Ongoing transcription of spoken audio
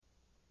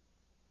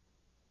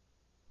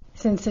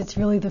since it's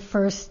really the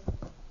first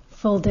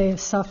full day of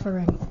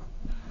suffering.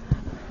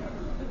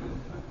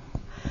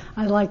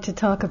 I'd like to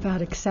talk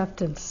about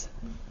acceptance.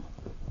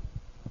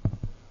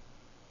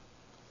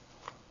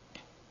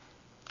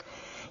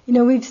 You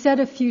know, we've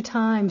said a few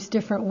times,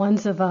 different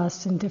ones of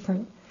us in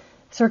different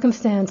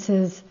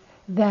circumstances,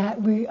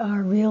 that we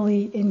are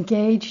really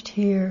engaged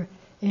here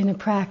in a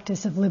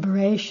practice of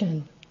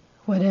liberation,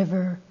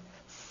 whatever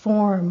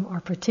form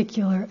or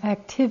particular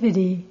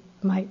activity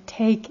might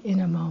take in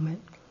a moment.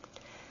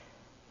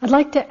 I'd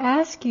like to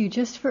ask you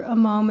just for a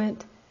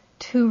moment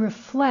to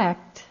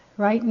reflect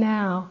right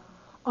now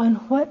on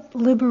what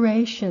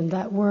liberation,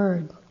 that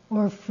word,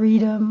 or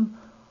freedom,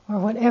 or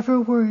whatever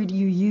word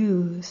you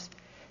use.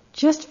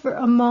 Just for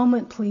a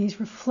moment, please,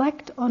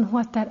 reflect on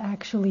what that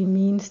actually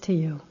means to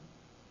you.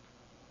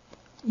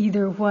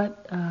 Either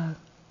what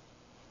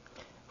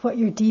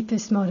your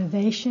deepest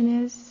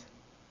motivation is,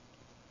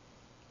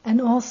 and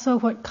also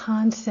what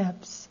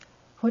concepts,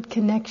 what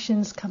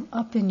connections come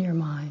up in your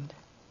mind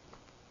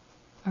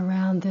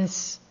around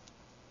this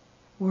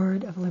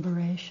word of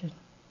liberation.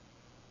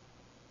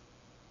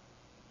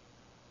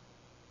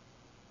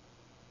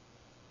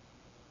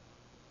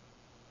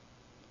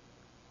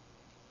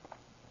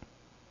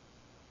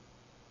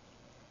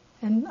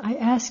 And I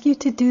ask you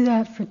to do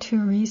that for two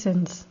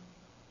reasons.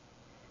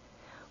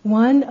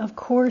 One, of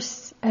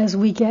course, as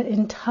we get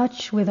in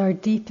touch with our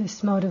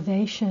deepest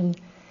motivation,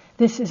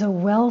 this is a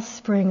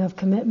wellspring of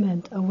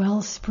commitment, a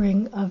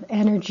wellspring of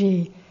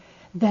energy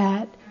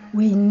that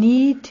we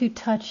need to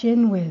touch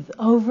in with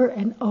over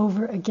and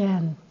over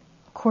again,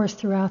 of course,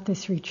 throughout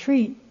this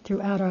retreat,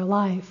 throughout our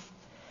life,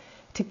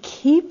 to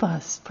keep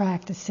us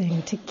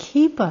practicing, to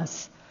keep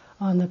us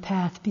on the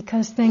path,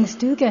 because things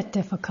do get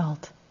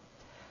difficult.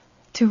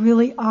 To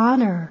really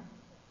honor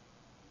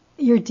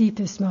your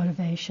deepest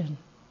motivation.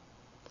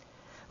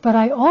 But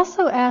I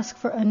also ask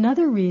for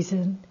another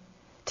reason,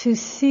 to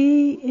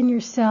see in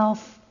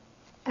yourself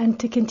and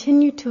to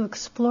continue to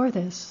explore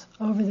this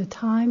over the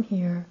time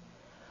here,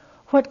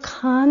 what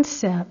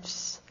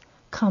concepts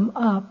come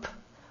up,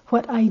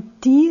 what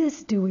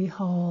ideas do we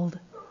hold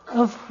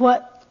of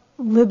what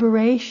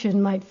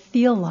liberation might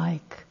feel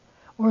like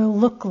or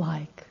look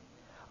like,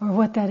 or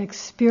what that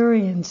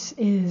experience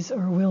is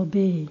or will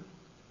be.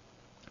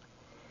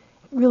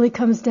 Really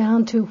comes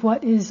down to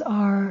what is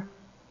our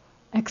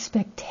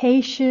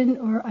expectation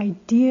or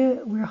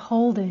idea we're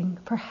holding,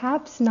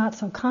 perhaps not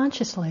so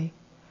consciously,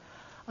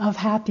 of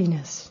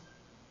happiness,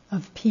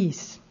 of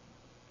peace.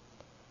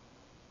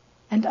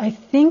 And I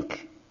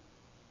think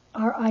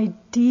our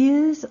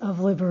ideas of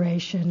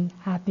liberation,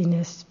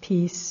 happiness,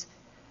 peace,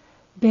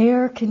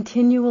 bear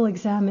continual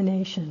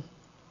examination.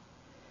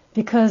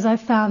 Because I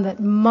found that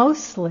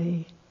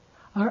mostly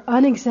our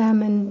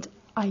unexamined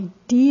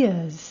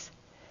ideas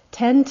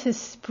tend to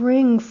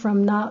spring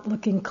from not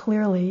looking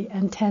clearly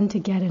and tend to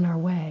get in our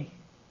way.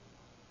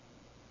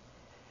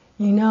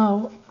 You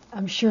know,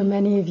 I'm sure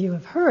many of you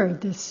have heard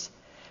this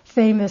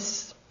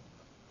famous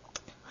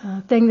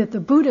thing that the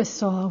Buddha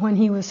saw when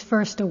he was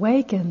first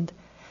awakened,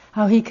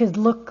 how he could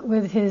look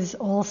with his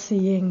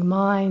all-seeing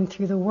mind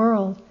through the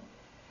world,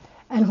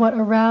 and what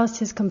aroused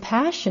his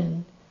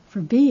compassion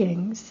for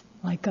beings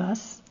like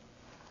us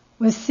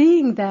was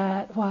seeing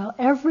that while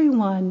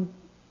everyone's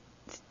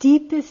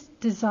deepest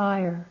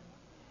desire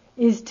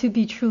is to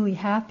be truly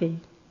happy,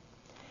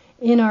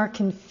 in our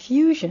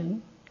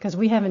confusion, because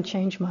we haven't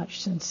changed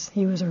much since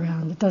he was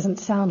around, it doesn't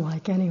sound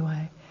like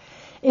anyway,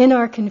 in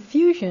our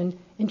confusion,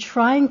 in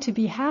trying to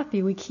be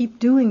happy, we keep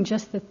doing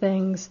just the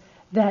things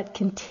that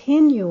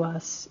continue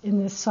us in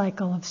this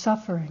cycle of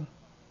suffering.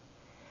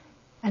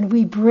 And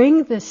we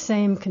bring this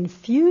same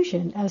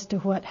confusion as to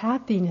what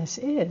happiness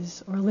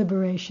is, or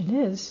liberation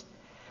is,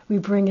 we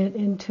bring it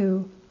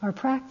into our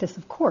practice,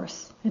 of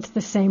course. It's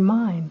the same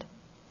mind.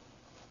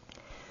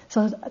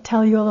 So I'll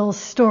tell you a little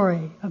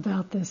story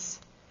about this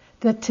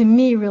that to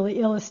me really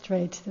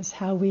illustrates this,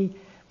 how we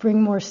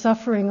bring more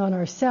suffering on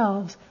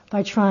ourselves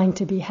by trying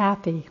to be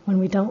happy when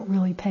we don't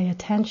really pay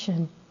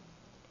attention.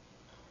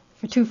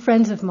 For two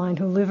friends of mine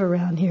who live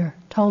around here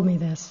told me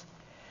this.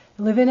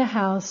 They live in a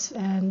house,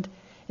 and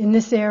in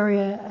this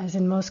area, as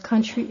in most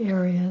country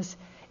areas,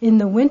 in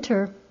the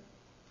winter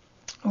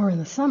or in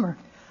the summer,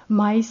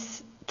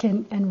 mice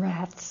and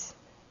rats,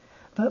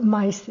 but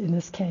mice in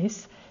this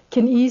case,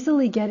 can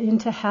easily get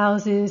into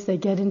houses, they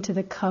get into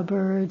the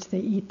cupboards, they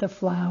eat the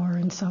flour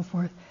and so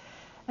forth.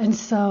 And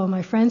so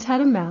my friends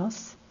had a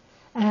mouse,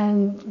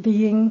 and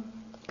being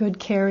good,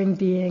 caring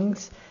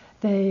beings,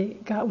 they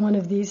got one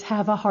of these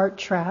have-a-heart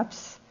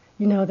traps,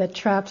 you know, that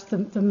traps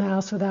the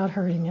mouse without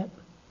hurting it,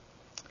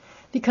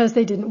 because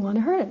they didn't want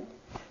to hurt it.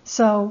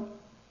 So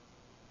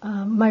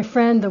my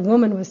friend, the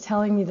woman, was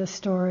telling me the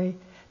story.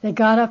 They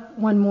got up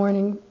one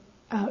morning,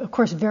 of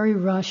course very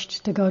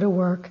rushed to go to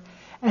work,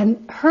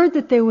 and heard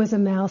that there was a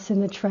mouse in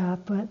the trap,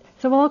 but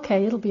said, well,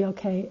 okay, it'll be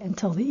okay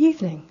until the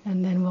evening,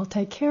 and then we'll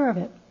take care of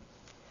it,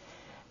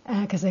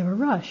 because they were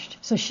rushed.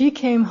 So she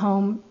came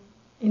home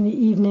in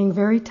the evening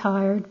very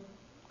tired,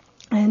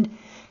 and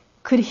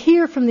could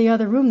hear from the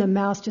other room the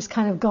mouse just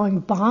kind of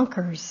going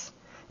bonkers,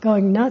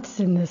 going nuts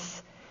in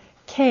this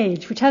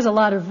cage, which has a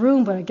lot of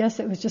room, but I guess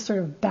it was just sort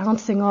of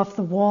bouncing off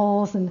the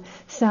walls and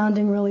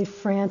sounding really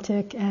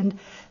frantic. And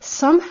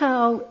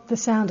somehow the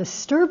sound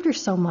disturbed her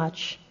so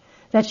much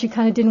that she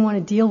kind of didn't want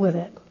to deal with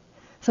it.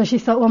 So she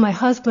thought, well, my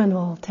husband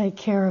will take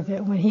care of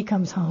it when he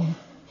comes home,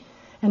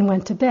 and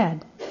went to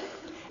bed.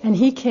 And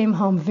he came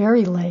home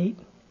very late.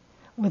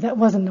 Well, that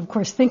wasn't, of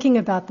course, thinking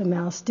about the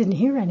mouse, didn't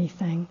hear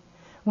anything,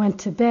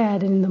 went to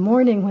bed, and in the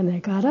morning when they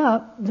got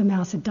up, the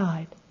mouse had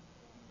died.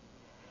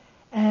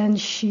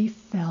 And she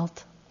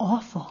felt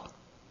awful,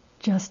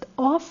 just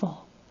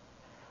awful,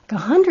 like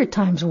 100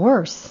 times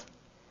worse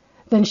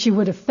than she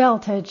would have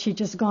felt had she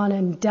just gone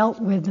and dealt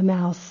with the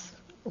mouse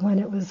when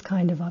it was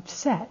kind of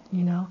upset,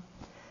 you know.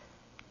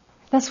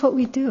 That's what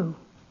we do.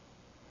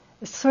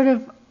 It's sort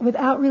of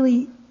without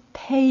really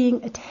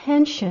paying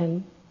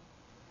attention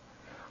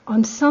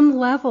on some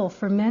level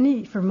for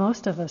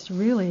most of us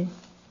really,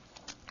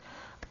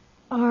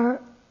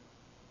 our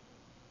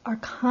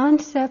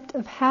concept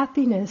of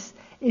happiness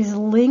is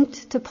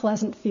linked to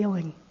pleasant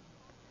feeling.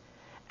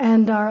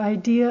 And our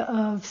idea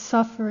of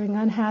suffering,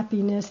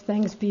 unhappiness,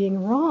 things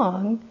being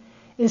wrong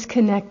is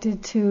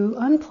connected to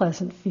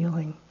unpleasant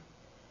feeling.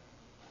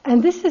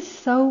 And this is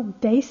so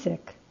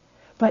basic,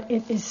 but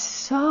it is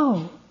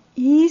so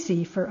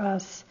easy for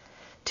us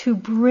to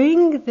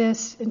bring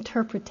this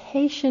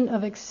interpretation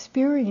of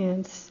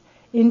experience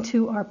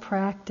into our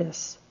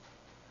practice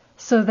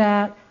so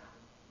that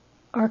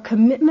our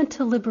commitment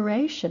to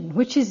liberation,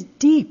 which is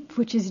deep,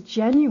 which is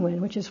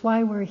genuine, which is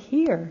why we're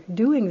here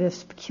doing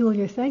this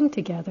peculiar thing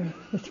together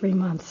for 3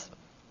 months,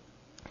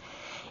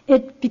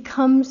 it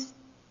becomes,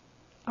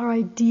 our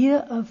idea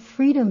of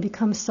freedom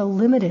becomes so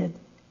limited.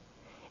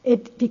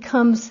 It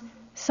becomes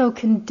so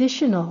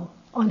conditional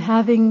on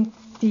having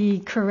the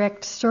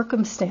correct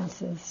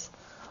circumstances,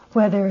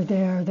 whether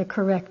they're the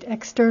correct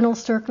external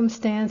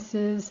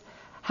circumstances.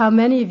 How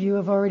many of you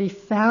have already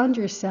found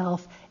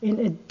yourself in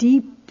a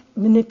deep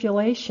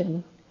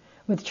manipulation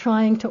with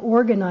trying to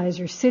organize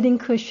your sitting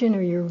cushion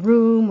or your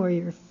room or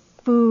your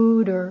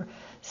food or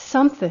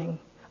something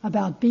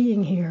about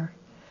being here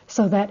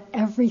so that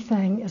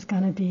everything is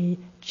going to be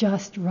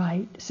just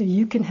right so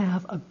you can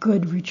have a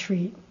good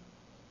retreat?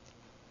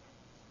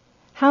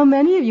 How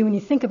many of you, when you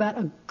think about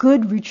a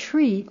good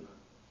retreat,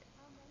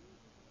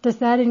 does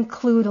that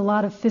include a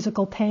lot of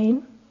physical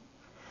pain?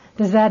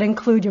 Does that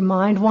include your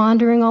mind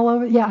wandering all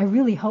over? Yeah, I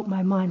really hope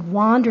my mind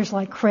wanders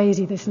like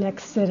crazy this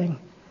next sitting.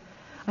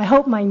 I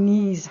hope my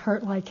knees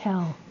hurt like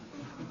hell.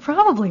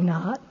 Probably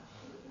not.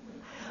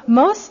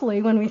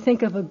 Mostly when we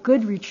think of a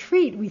good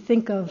retreat, we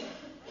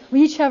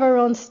each have our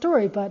own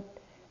story, but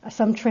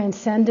some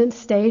transcendent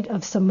state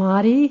of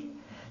samadhi,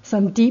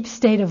 some deep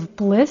state of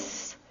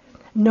bliss,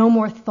 no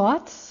more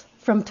thoughts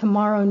from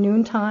tomorrow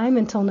noontime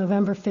until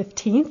November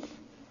 15th.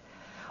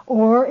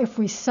 Or if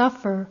we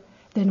suffer,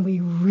 then we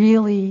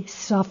really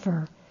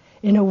suffer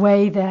in a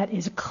way that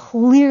is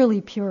clearly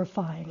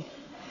purifying,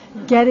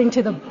 getting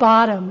to the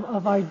bottom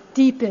of our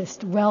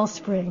deepest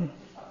wellspring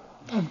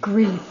of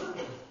grief.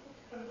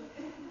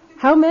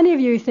 How many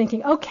of you are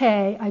thinking,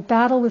 okay, I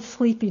battle with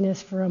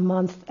sleepiness for a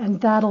month and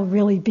that'll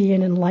really be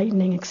an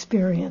enlightening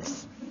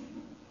experience?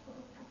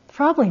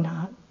 Probably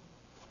not.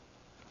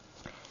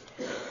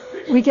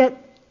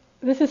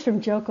 This is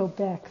from Joko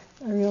Beck.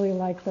 I really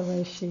like the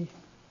way she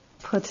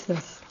puts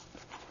this.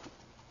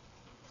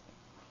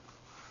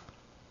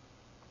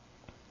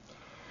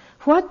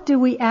 What do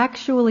we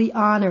actually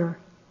honor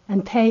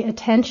and pay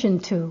attention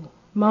to,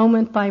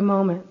 moment by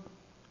moment?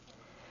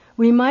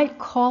 We might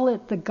call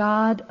it the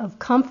God of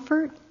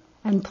comfort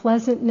and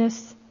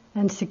pleasantness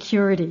and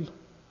security.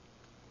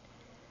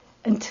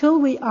 Until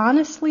we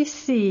honestly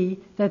see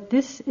that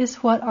this is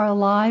what our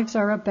lives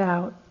are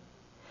about,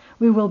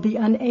 we will be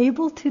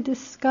unable to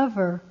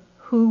discover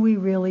who we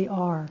really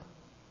are.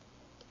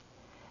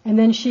 And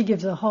then she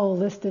gives a whole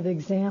list of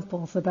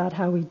examples about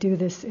how we do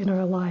this in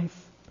our life.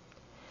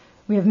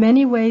 We have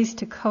many ways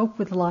to cope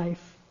with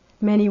life,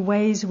 many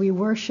ways we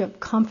worship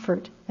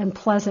comfort and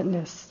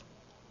pleasantness.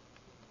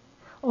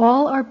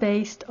 All are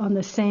based on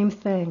the same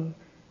thing,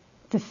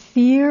 the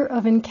fear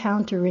of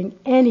encountering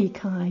any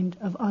kind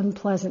of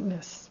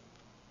unpleasantness.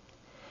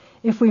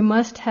 If we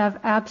must have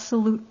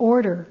absolute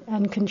order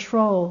and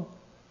control,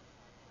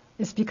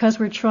 it's because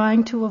we're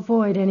trying to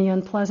avoid any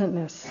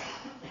unpleasantness.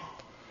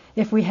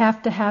 If we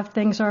have to have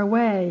things our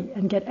way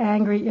and get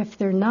angry if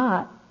they're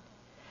not,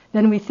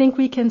 then we think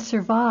we can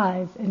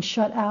survive and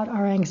shut out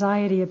our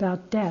anxiety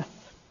about death.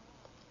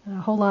 And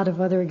a whole lot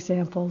of other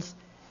examples.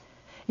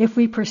 If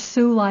we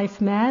pursue life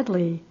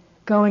madly,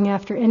 going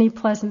after any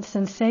pleasant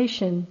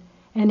sensation,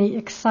 any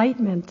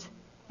excitement,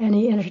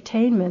 any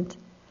entertainment,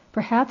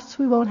 perhaps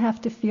we won't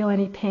have to feel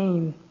any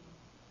pain.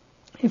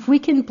 If we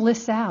can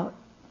bliss out,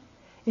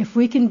 if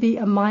we can be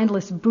a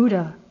mindless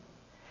Buddha,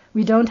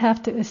 we don't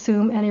have to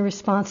assume any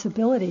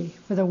responsibility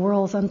for the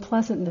world's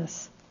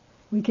unpleasantness.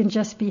 We can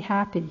just be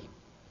happy.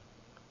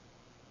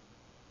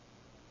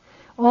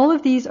 All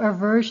of these are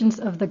versions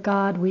of the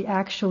God we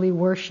actually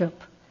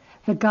worship,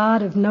 the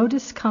God of no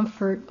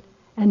discomfort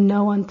and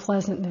no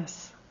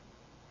unpleasantness.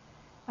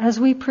 As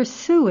we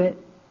pursue it,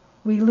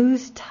 we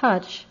lose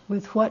touch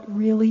with what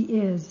really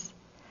is,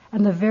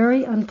 and the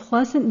very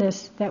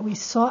unpleasantness that we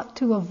sought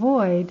to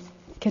avoid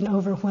can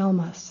overwhelm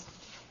us.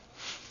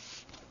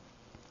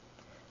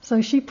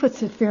 So she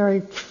puts it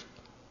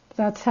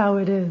that's how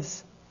it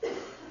is.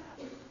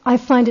 I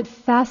find it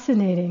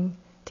fascinating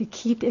to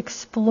keep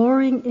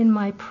exploring in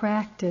my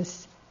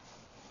practice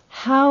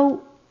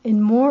how,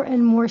 in more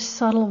and more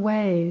subtle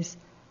ways,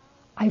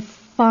 I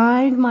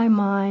find my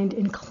mind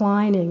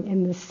inclining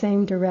in the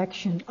same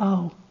direction.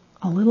 Oh,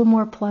 a little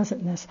more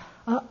pleasantness.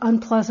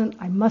 Unpleasant,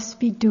 I must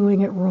be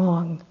doing it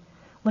wrong.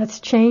 Let's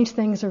change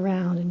things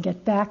around and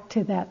get back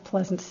to that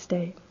pleasant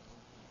state.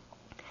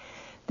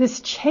 This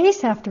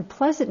chase after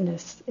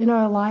pleasantness in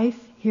our life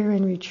here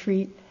in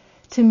retreat,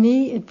 to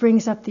me it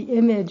brings up the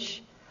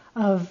image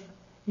of,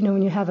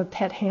 when you have a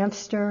pet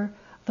hamster,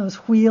 those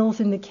wheels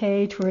in the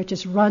cage where it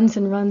just runs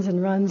and runs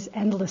and runs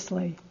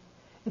endlessly.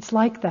 It's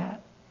like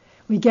that.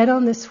 We get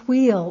on this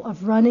wheel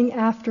of running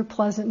after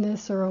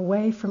pleasantness or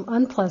away from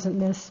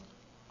unpleasantness,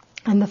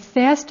 and the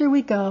faster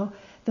we go,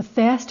 the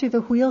faster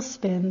the wheel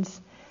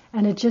spins,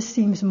 and it just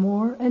seems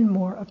more and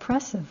more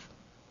oppressive.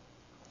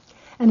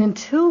 And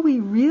until we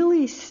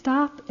really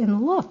stop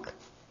and look,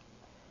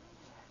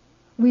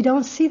 we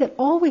don't see that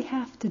all we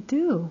have to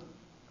do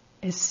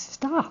is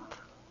stop.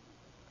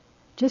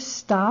 Just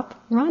stop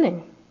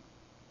running.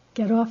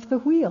 Get off the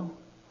wheel.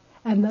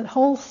 And that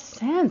whole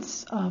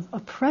sense of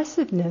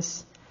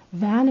oppressiveness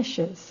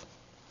vanishes.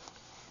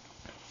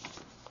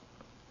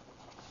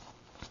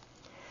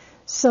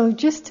 So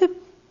just to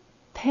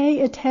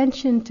pay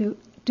attention to,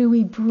 do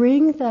we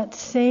bring that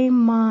same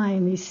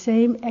mind, these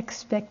same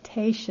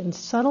expectations,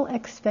 subtle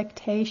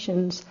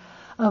expectations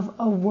of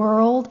a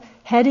world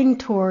heading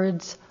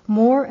towards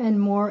more and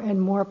more and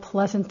more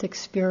pleasant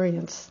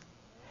experience,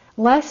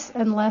 less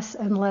and less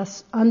and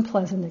less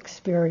unpleasant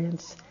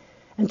experience,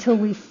 until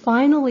we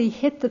finally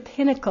hit the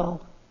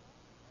pinnacle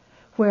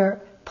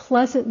where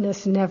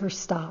pleasantness never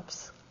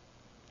stops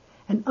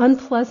and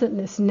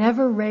unpleasantness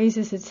never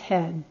raises its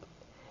head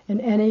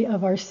in any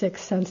of our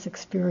 6 sense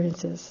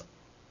experiences,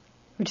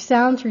 which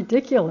sounds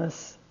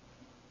ridiculous.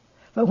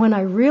 But when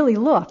I really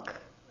look,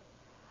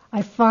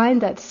 I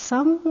find that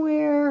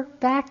somewhere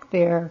back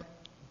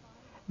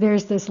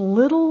there's this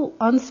little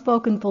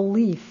unspoken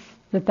belief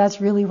that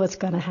that's really what's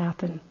going to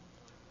happen.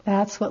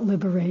 That's what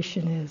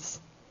liberation is.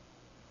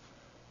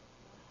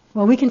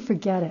 Well, we can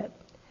forget it.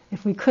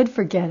 If we could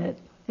forget it,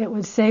 it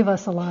would save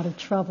us a lot of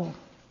trouble.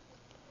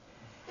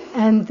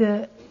 And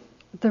the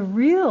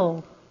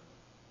real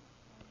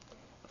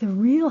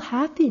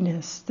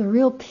happiness, the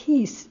real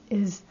peace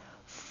is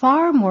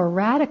far more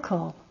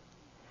radical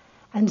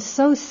and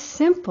so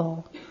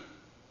simple,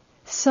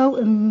 so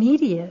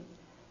immediate,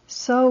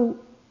 so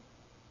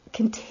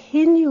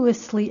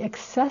continuously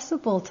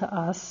accessible to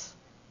us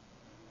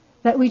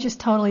that we just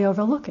totally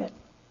overlook it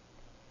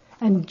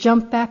and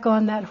jump back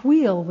on that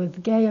wheel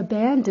with gay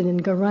abandon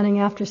and go running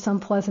after some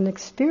pleasant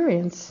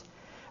experience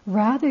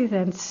rather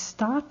than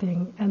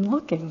stopping and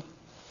looking.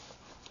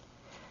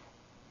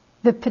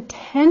 The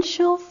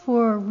potential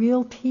for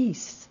real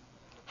peace,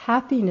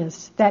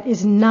 happiness that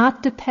is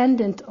not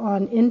dependent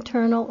on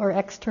internal or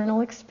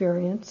external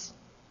experience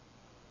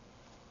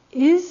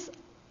is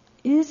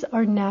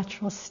our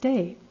natural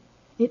state.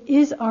 It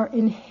is our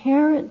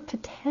inherent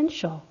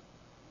potential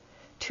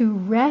to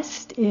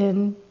rest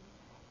in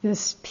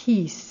this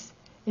peace,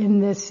 in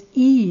this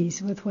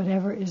ease with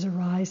whatever is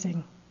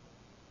arising.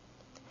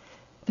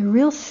 The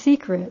real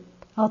secret,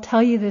 I'll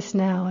tell you this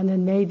now and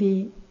then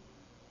maybe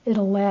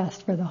it'll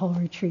last for the whole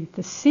retreat.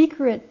 The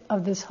secret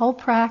of this whole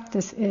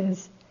practice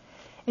is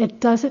it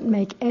doesn't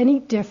make any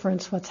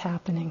difference what's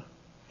happening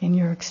in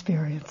your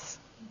experience.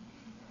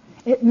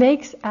 It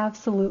makes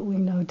absolutely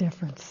no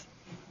difference.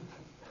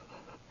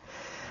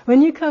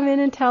 When you come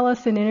in and tell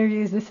us in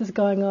interviews this is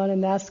going on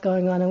and that's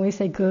going on, and we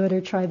say good or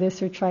try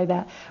this or try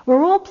that,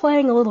 we're all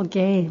playing a little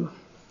game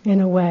in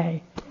a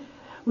way.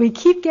 We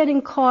keep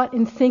getting caught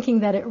in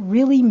thinking that it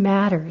really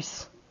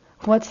matters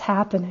what's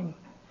happening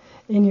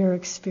in your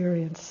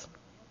experience.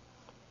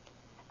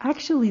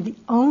 Actually, the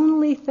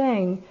only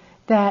thing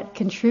that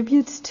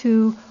contributes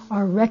to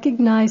our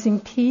recognizing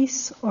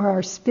peace or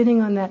our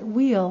spinning on that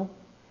wheel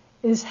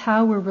is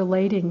how we're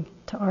relating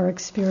to our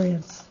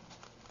experience,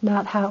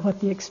 not what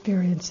the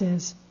experience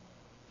is.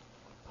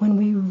 When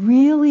we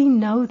really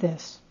know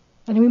this,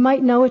 and we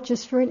might know it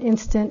just for an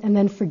instant and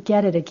then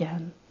forget it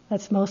again.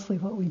 That's mostly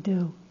what we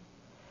do.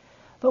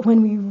 But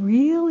when we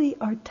really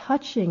are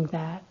touching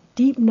that,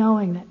 deep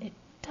knowing that it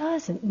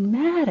doesn't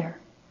matter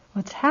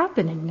what's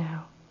happening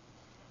now,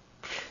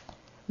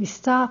 we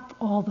stop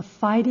all the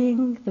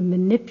fighting, the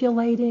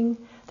manipulating,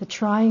 the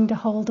trying to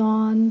hold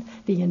on,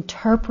 the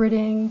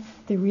interpreting,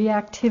 the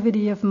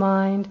reactivity of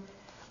mind.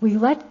 We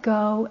let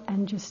go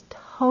and just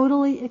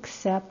totally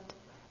accept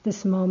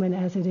this moment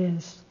as it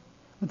is,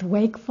 with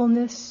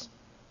wakefulness,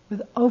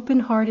 with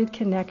open-hearted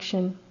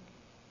connection.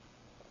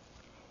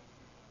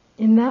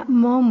 In that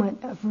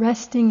moment of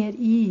resting at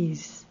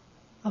ease,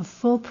 of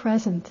full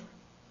present,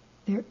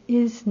 there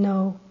is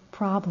no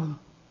problem.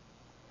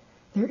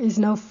 There is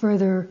no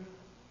further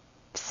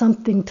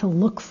something to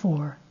look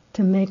for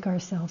to make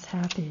ourselves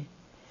happy.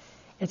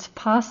 It's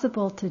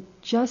possible to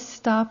just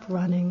stop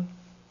running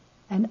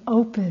and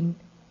open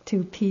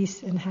to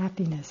peace and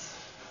happiness.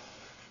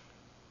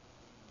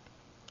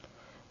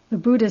 The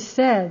Buddha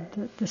said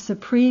that the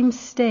supreme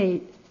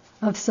state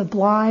of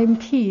sublime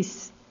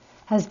peace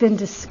has been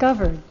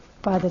discovered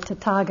by the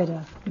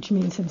Tathagata, which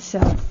means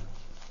himself,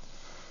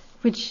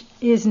 which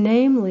is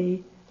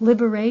namely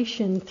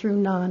liberation through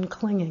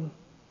non-clinging.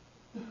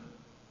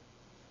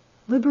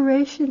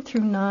 Liberation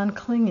through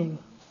non-clinging.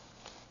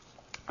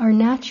 Our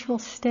natural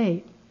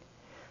state,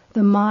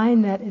 the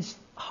mind that is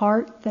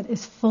heart that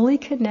is fully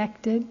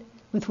connected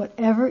with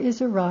whatever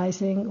is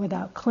arising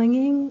without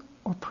clinging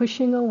or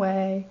pushing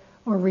away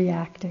or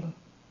reacting.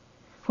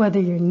 Whether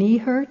your knee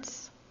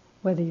hurts,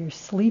 whether you're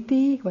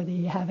sleepy, whether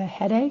you have a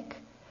headache,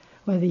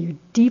 whether you're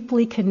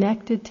deeply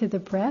connected to the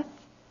breath,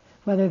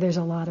 whether there's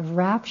a lot of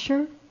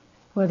rapture,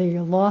 whether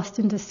you're lost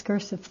in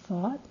discursive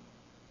thought.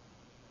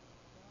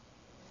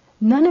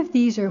 None of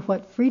these are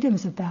what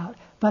freedom's about,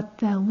 but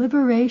the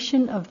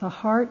liberation of the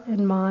heart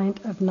and mind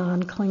of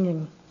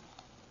non-clinging.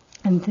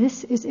 And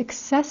this is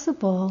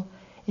accessible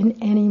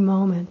in any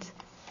moment,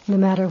 no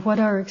matter what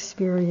our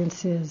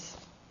experience is.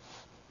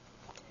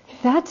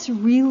 That's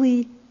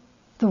really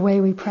the way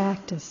we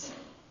practice.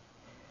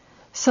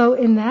 So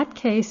in that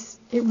case,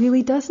 it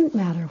really doesn't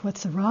matter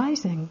what's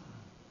arising.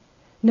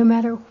 No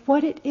matter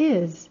what it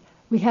is,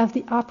 we have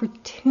the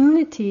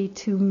opportunity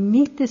to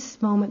meet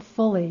this moment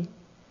fully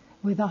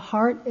with a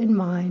heart and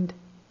mind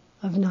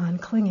of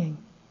non-clinging.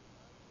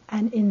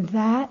 And in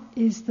that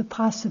is the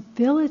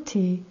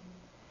possibility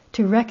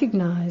to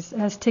recognize,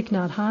 as Thich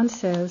Nhat Hanh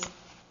says,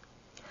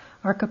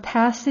 our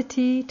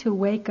capacity to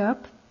wake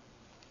up,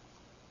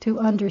 to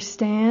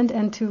understand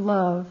and to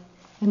love.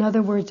 In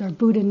other words, our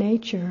Buddha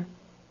nature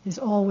is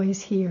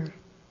always here.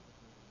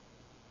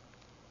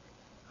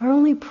 Our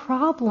only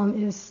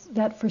problem is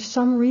that for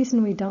some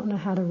reason we don't know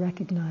how to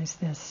recognize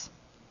this.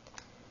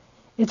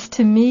 It's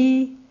to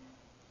me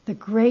the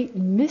great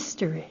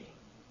mystery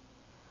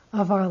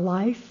of our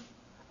life,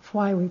 of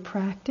why we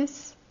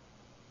practice,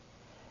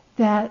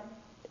 that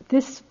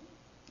this,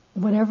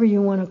 whatever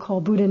you want to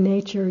call Buddha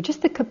nature,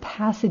 just the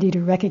capacity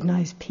to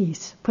recognize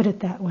peace, put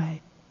it that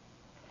way,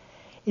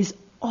 is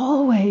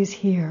always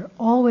here,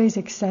 always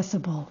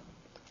accessible.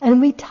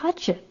 And we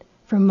touch it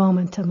from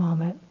moment to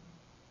moment.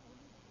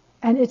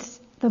 And it's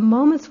the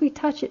moments we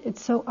touch it,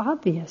 it's so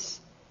obvious,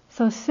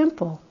 so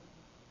simple.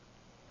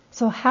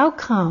 So how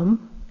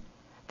come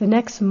the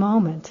next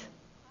moment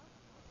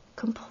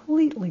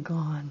completely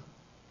gone?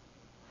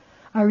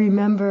 I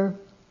remember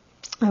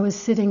I was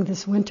sitting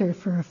this winter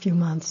for a few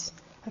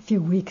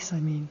weeks.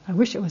 I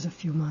wish it was a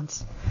few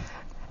months.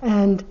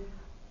 And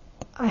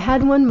I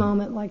had one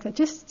moment like that,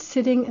 just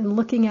sitting and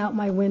looking out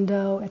my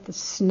window at the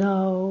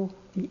snow,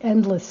 the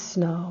endless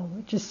snow.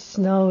 It just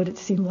snowed, it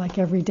seemed like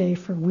every day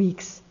for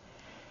weeks.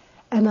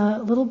 And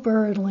a little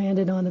bird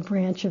landed on a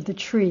branch of the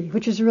tree,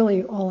 which is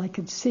really all I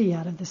could see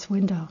out of this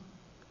window.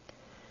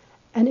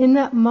 And in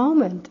that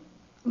moment,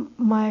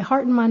 my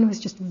heart and mind was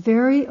just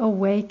very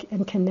awake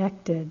and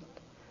connected,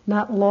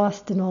 not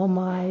lost in all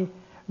my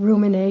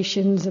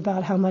ruminations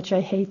about how much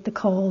I hate the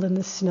cold and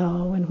the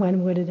snow and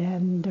when would it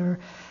end or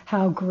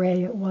how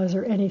gray it was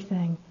or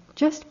anything.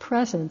 Just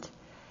present.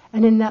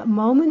 And in that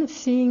moment of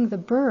seeing the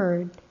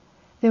bird,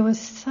 there was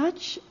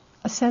such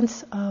a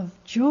sense of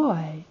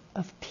joy,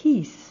 of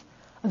peace,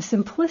 of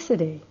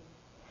simplicity.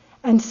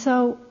 And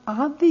so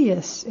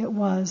obvious it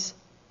was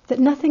that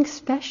nothing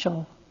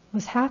special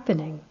was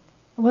happening.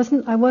 I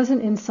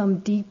wasn't in some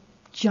deep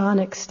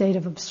jhanic state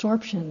of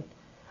absorption.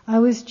 I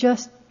was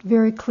just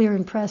very clear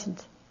and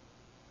present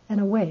and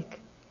awake.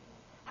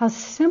 How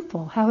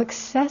simple, how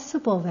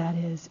accessible that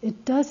is.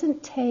 It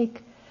doesn't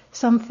take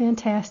some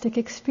fantastic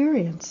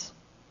experience.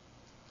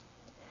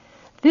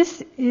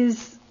 This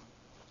is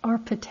our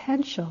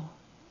potential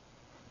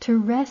to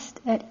rest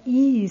at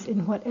ease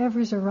in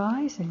whatever's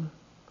arising.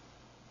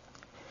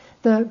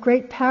 The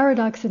great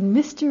paradox and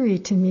mystery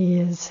to me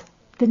is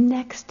the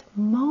next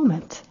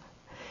moment.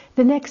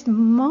 The next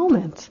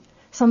moment,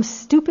 some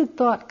stupid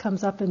thought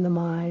comes up in the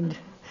mind.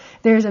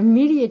 There's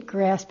immediate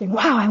grasping,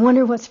 wow, I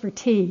wonder what's for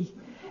tea.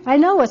 I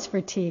know what's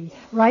for tea.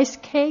 Rice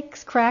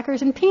cakes,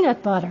 crackers, and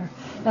peanut butter.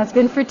 That's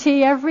been for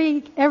tea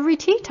every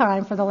tea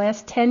time for the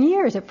last 10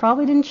 years. It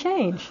probably didn't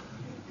change.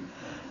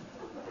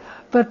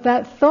 But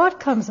that thought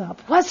comes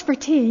up, what's for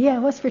tea? Yeah,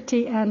 what's for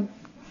tea? And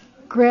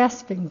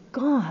grasping,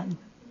 gone.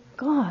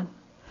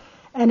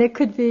 And it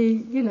could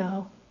be,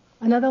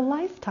 another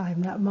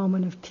lifetime, that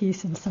moment of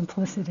peace and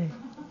simplicity.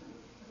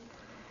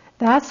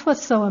 That's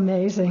what's so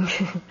amazing.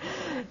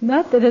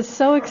 Not that it's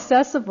so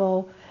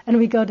accessible and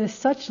we go to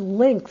such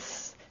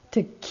lengths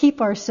to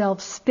keep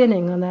ourselves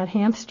spinning on that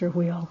hamster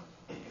wheel.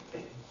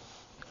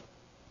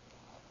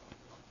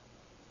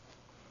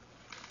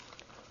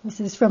 This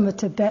is from a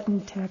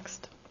Tibetan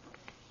text.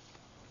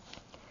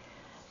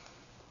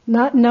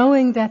 Not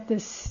knowing that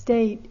this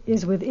state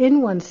is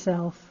within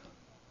oneself,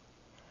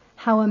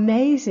 how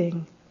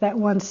amazing that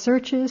one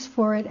searches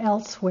for it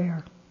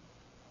elsewhere.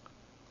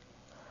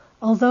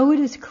 although it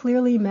is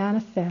clearly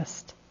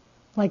manifest,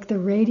 like the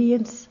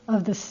radiance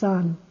of the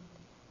sun,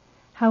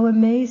 how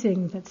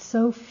amazing that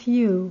so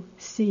few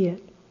see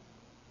it.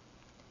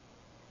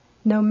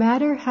 No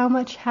matter how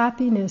much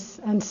happiness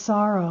and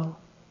sorrow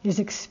is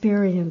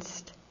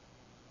experienced,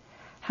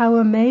 how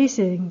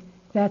amazing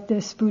that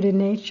this Buddha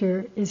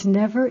nature is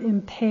never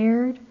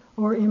impaired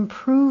or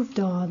improved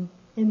on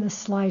in the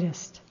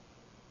slightest.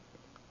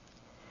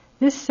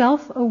 This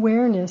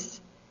self-awareness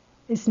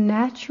is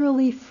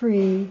naturally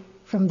free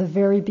from the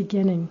very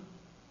beginning.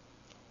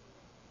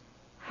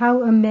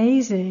 How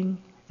amazing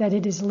that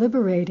it is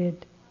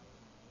liberated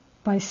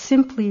by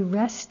simply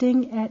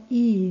resting at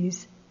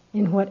ease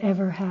in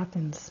whatever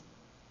happens.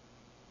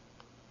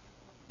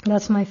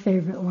 That's my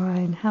favorite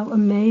line. How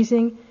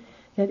amazing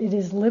that it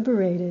is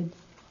liberated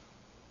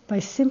by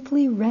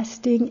simply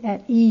resting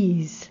at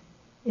ease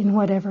in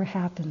whatever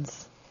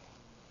happens.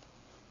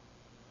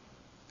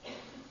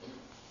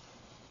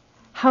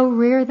 How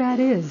rare that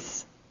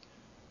is,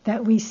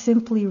 that we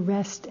simply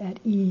rest at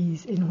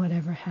ease in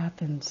whatever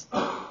happens.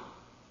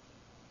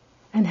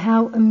 And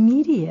how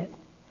immediate,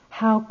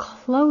 how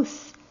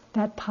close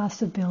that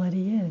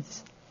possibility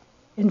is.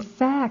 In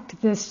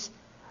fact, this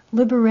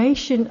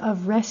liberation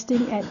of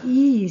resting at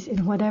ease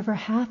in whatever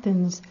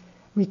happens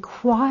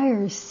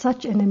requires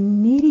such an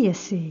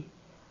immediacy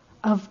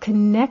of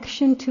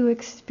connection to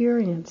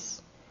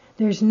experience.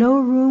 There's no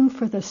room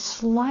for the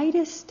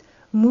slightest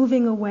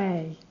moving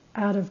away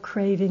out of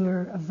craving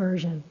or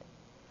aversion.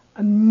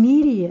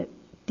 Immediate,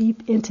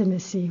 deep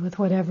intimacy with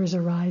whatever's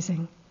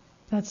arising.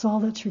 That's all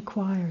that's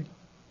required.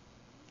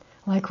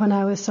 Like when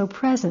I was so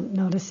present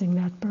noticing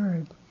that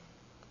bird.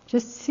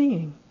 Just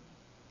seeing.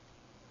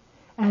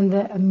 And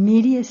the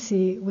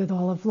immediacy with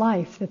all of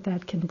life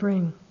that can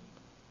bring.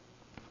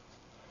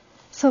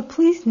 So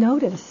please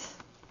notice.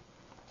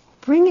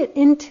 Bring it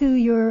into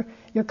your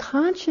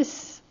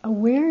conscious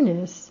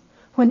awareness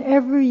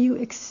whenever you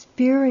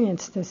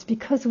experience this,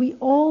 because we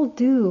all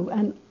do,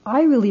 and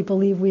I really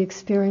believe we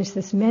experience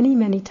this many,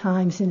 many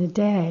times in a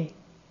day.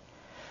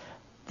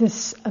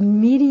 This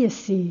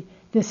immediacy,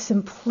 this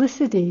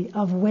simplicity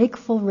of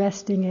wakeful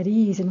resting at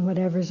ease in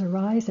whatever's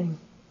arising.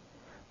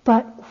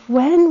 But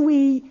when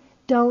we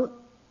don't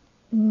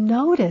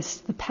notice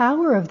the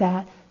power of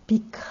that,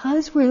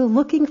 because we're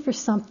looking for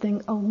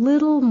something a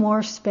little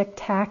more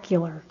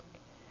spectacular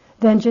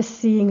than just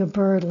seeing a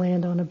bird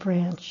land on a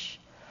branch,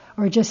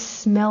 or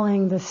just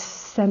smelling the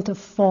scent of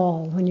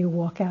fall when you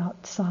walk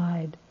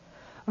outside,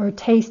 or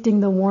tasting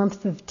the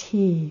warmth of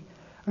tea,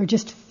 or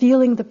just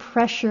feeling the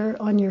pressure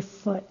on your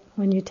foot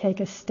when you take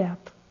a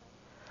step,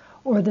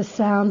 or the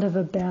sound of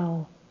a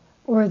bell,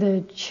 or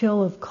the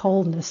chill of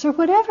coldness, or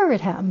whatever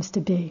it happens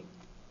to be.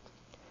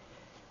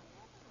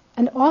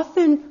 And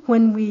often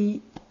when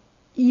we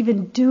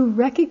even do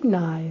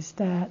recognize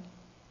that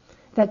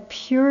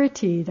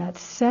purity, that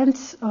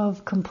sense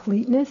of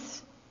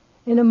completeness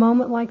in a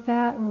moment like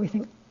that, where we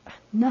think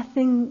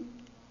nothing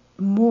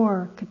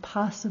more could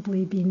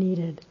possibly be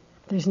needed.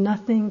 There's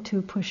nothing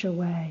to push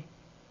away.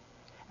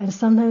 And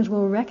sometimes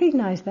we'll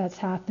recognize that's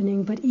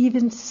happening, but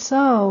even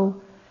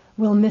so,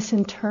 we'll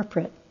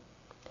misinterpret.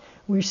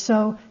 We're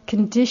so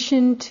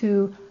conditioned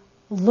to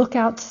look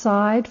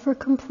outside for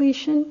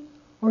completion,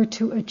 or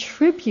to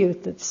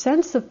attribute that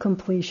sense of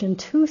completion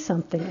to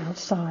something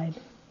outside.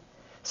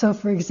 So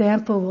for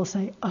example, we'll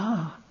say,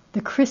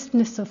 the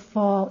crispness of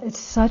fall, it's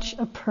such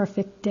a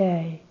perfect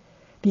day.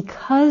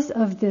 Because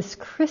of this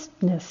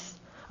crispness,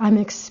 I'm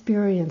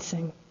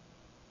experiencing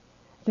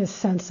this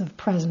sense of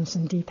presence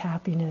and deep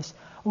happiness.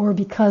 Or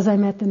because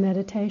I'm at the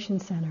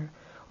meditation center.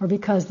 Or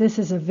because this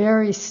is a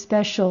very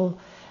special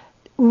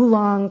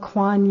oolong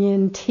Kuan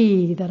Yin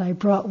tea that I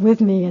brought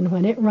with me, and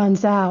when it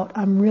runs out,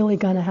 I'm really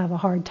going to have a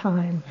hard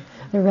time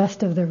the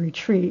rest of the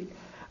retreat.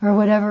 Or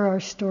whatever our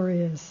story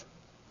is.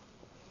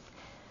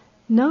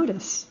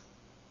 Notice.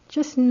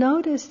 Just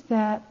notice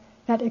that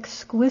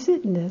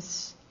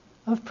exquisiteness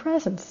of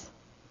presence.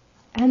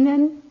 And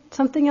then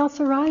something else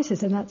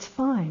arises, and that's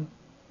fine.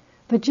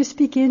 But just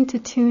begin to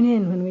tune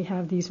in when we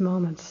have these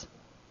moments.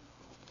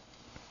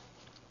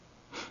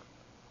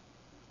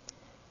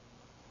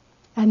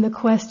 And the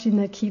question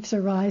that keeps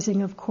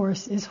arising, of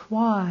course, is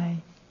why?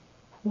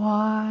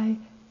 Why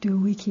do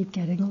we keep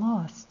getting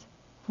lost?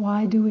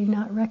 Why do we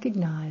not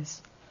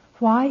recognize?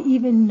 Why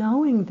even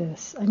knowing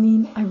this? I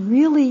mean, I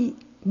really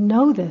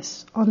know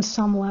this on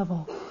some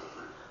level.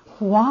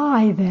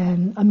 Why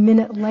then, a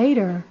minute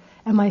later,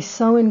 am I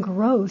so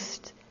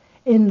engrossed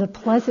in the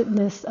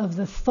pleasantness of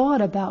the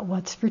thought about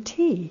what's for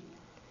tea?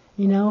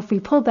 You know, if we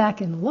pull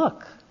back and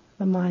look,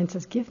 the mind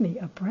says, give me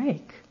a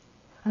break.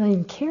 I don't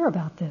even care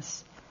about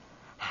this.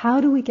 How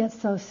do we get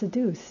so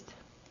seduced?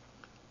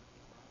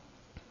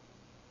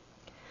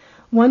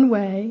 One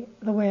way,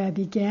 the way I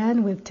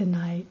began with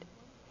tonight,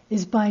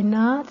 is by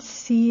not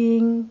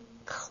seeing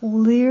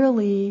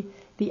clearly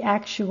the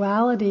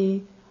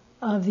actuality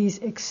of these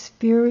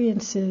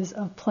experiences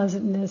of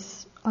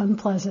pleasantness,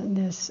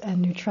 unpleasantness,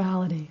 and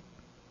neutrality.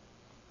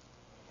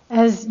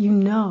 As you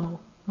know,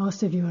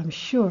 most of you I'm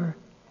sure,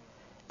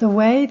 The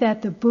way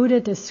that the Buddha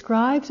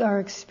describes our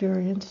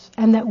experience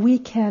and that we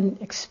can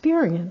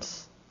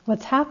experience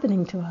what's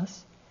happening to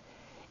us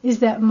is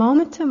that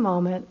moment to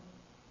moment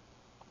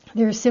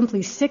there are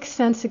simply 6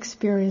 sense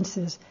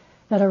experiences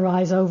that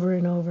arise over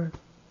and over.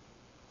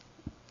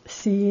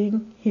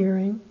 Seeing,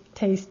 hearing,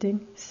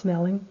 tasting,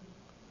 smelling,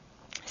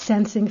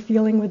 sensing,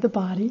 feeling with the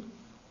body,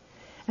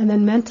 and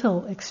then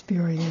mental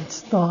experience,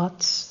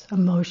 thoughts,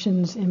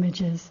 emotions,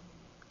 images.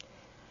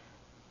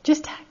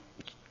 Just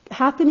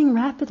happening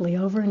rapidly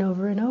over and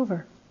over and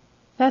over.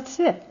 That's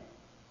it.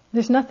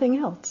 There's nothing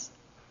else.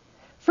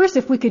 First,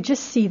 if we could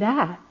just see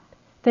that,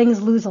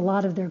 things lose a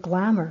lot of their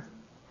glamour.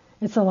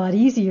 It's a lot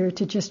easier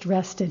to just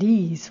rest at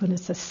ease when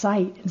it's a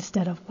sight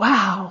instead of,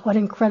 wow, what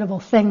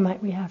incredible thing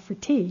might we have for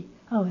tea?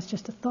 Oh, it's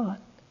just a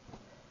thought.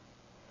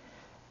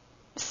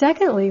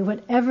 Secondly,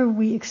 whenever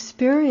we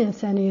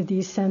experience any of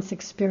these sense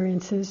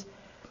experiences,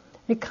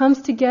 it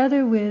comes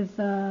together with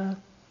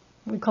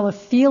we call a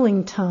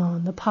feeling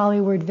tone, the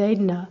Pali word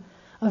Vedana,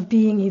 of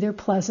being either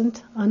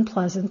pleasant,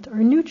 unpleasant, or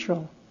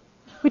neutral,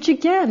 which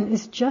again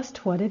is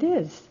just what it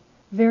is,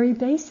 very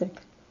basic.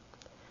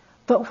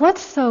 But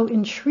what's so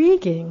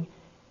intriguing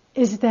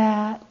is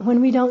that when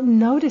we don't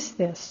notice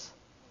this,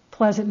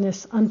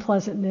 pleasantness,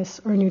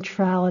 unpleasantness, or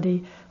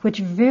neutrality, which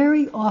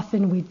very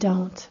often we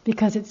don't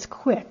because it's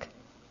quick,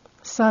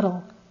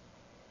 subtle,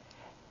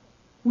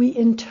 we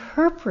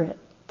interpret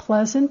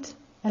pleasant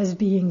as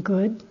being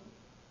good,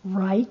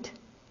 right,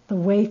 the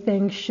way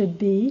things should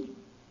be.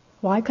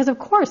 Why? Because of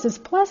course it's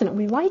pleasant,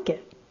 we like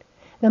it.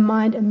 The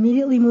mind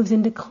immediately moves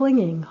into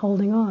clinging,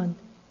 holding on.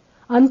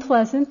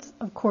 Unpleasant,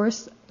 of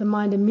course, the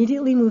mind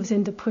immediately moves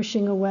into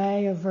pushing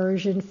away,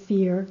 aversion,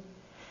 fear.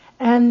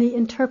 And the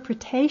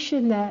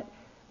interpretation that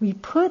we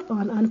put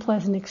on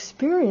unpleasant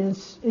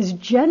experience is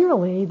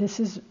generally, this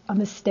is a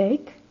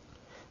mistake,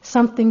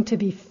 something to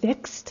be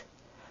fixed,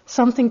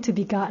 something to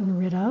be gotten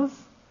rid of,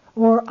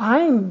 or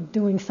I'm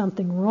doing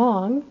something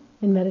wrong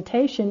in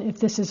meditation if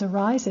this is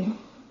arising.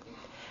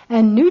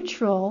 And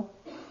neutral,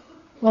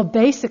 well,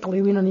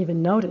 basically we don't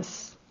even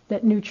notice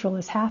that neutral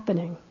is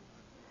happening.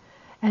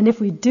 And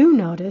if we do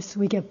notice,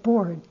 we get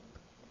bored.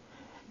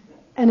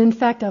 And in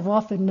fact, I've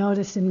often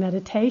noticed in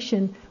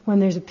meditation when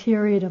there's a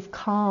period of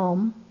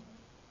calm,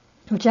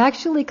 which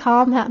actually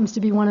calm happens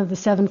to be one of the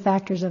 7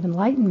 factors of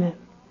enlightenment.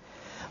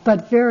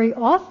 But very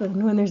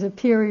often when there's a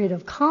period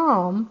of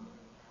calm,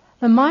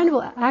 the mind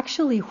will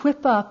actually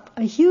whip up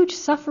a huge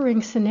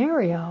suffering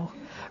scenario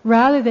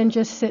rather than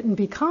just sit and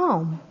be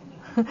calm.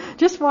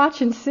 Just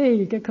watch and see.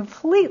 You get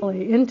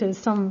completely into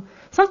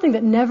something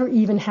that never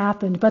even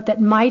happened, but that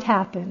might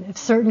happen if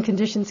certain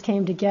conditions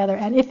came together.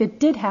 And if it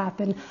did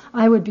happen,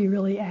 I would be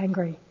really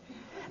angry.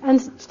 And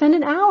spend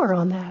an hour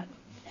on that,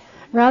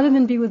 rather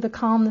than be with the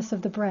calmness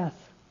of the breath.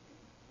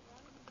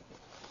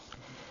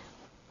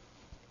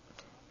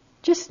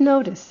 Just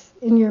notice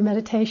in your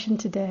meditation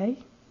today,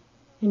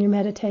 in your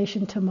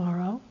meditation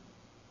tomorrow,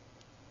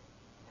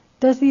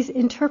 does these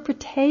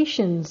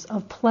interpretations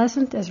of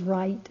pleasant as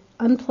right,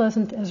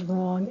 unpleasant as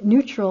wrong,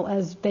 neutral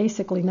as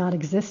basically not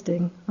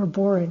existing or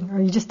boring,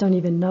 or you just don't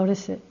even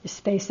notice it, you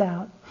space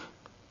out.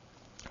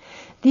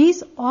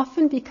 These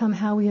often become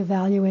how we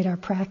evaluate our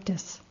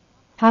practice,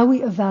 how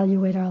we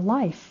evaluate our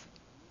life.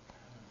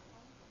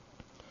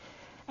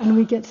 And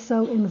we get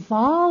so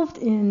involved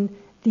in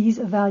these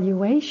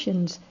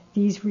evaluations,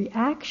 these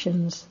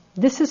reactions,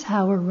 this is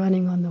how we're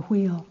running on the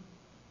wheel.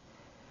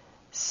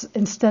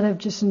 Instead of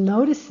just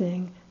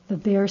noticing the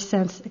bare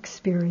sense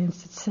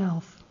experience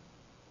itself.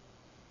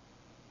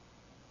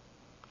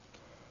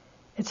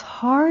 It's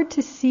hard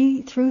to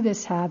see through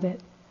this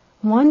habit.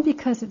 One,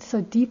 because it's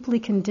so deeply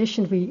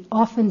conditioned, we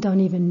often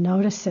don't even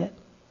notice it.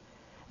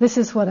 This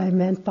is what I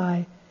meant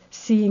by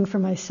seeing for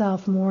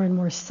myself more and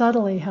more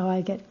subtly how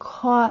I get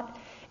caught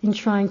in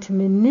trying to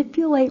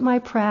manipulate my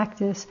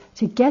practice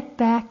to get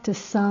back to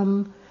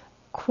some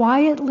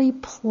quietly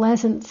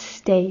pleasant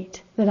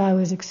state that I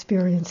was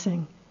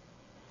experiencing.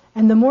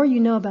 And the more you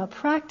know about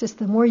practice,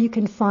 the more you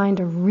can find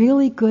a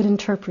really good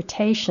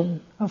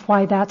interpretation of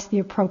why that's the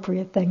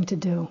appropriate thing to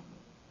do.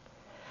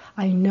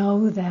 I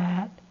know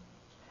that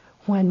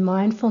when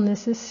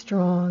mindfulness is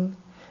strong,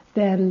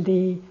 then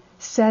the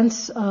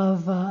sense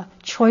of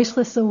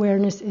choiceless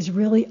awareness is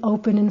really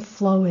open and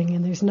flowing,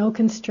 and there's no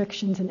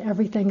constrictions and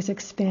everything's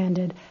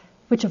expanded,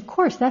 which of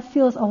course that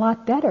feels a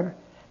lot better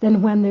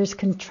than when there's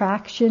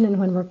contraction and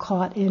when we're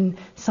caught in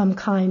some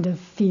kind of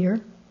fear.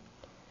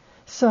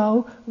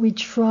 So we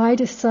try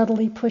to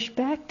subtly push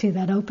back to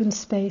that open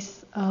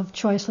space of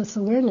choiceless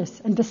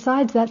awareness. And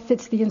besides, that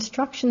fits the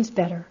instructions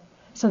better.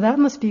 So that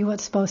must be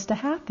what's supposed to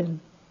happen.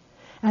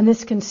 And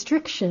this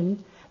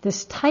constriction,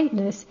 this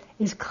tightness,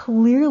 is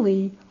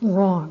clearly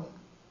wrong.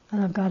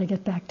 And I've got to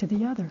get back to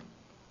the other.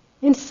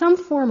 In some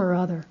form or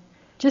other.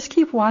 Just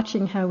keep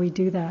watching how we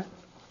do that.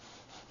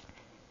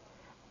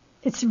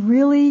 It's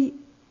really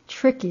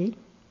tricky.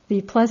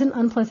 The pleasant,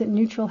 unpleasant,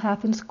 neutral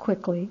happens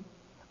quickly.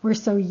 We're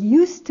so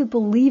used to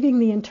believing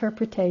the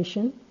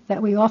interpretation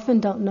that we often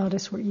don't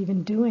notice we're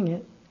even doing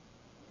it.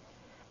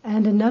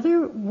 And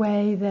another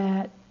way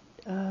that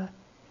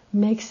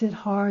makes it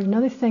hard,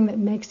 another thing that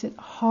makes it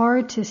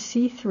hard to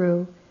see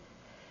through,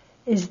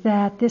 is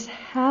that this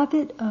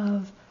habit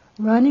of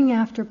running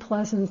after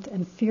pleasant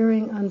and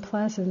fearing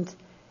unpleasant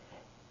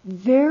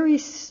very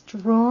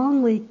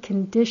strongly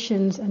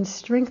conditions and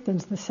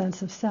strengthens the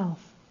sense of self.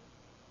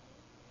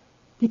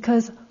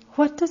 Because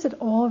what does it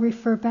all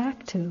refer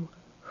back to?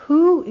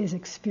 Who is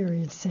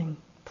experiencing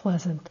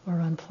pleasant or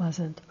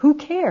unpleasant? Who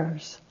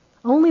cares?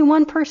 Only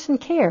one person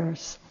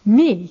cares.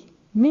 Me.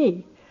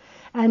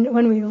 And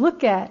when we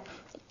look at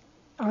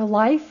our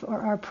life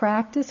or our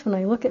practice, when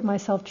I look at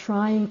myself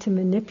trying to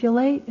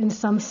manipulate in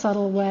some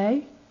subtle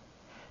way,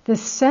 the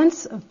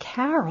sense of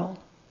Carol,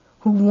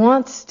 who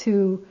wants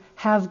to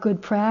have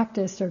good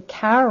practice, or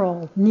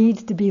Carol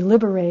needs to be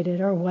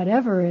liberated, or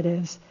whatever it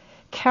is,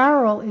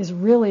 Carol is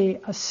really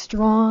a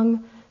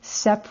strong,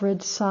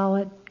 separate,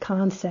 solid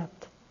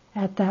concept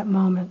at that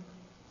moment.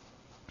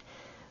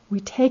 We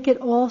take it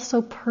all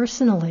so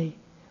personally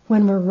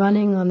when we're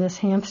running on this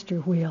hamster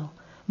wheel.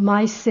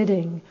 My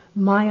sitting,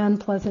 my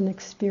unpleasant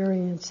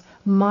experience,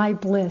 my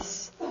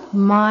bliss,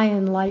 my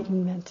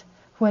enlightenment,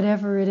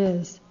 whatever it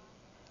is.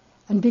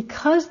 And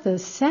because the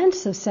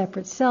sense of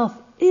separate self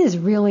is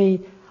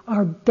really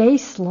our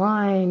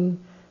baseline,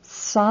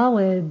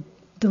 solid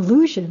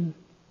delusion,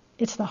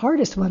 it's the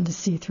hardest one to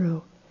see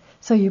through.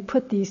 So you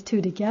put these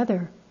two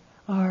together,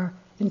 our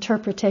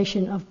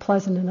interpretation of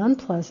pleasant and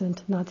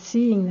unpleasant, not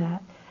seeing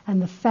that,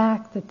 and the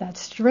fact that that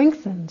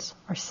strengthens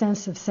our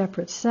sense of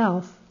separate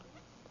self.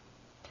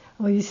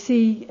 Well, you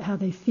see how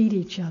they feed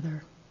each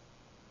other.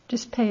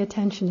 Just pay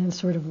attention and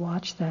sort of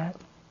watch that.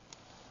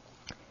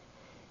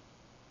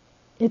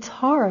 It's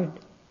hard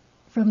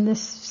from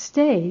this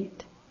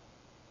state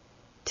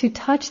to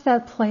touch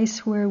that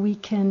place where we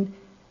can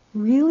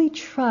really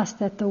trust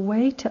that the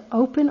way to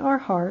open our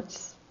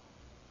hearts,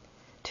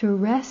 to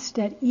rest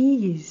at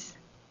ease,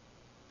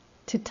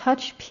 to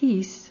touch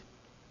peace,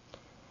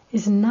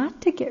 is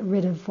not to get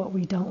rid of what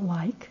we don't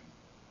like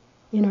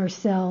in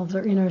ourselves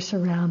or in our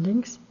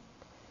surroundings.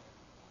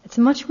 It's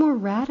much more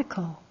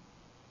radical,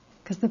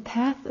 because the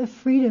path of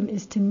freedom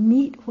is to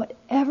meet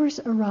whatever's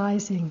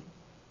arising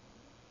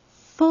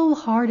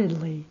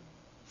full-heartedly,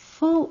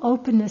 full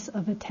openness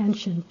of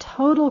attention,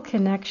 total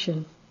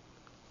connection,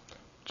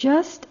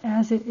 just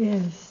as it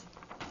is,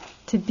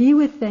 to be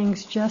with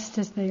things just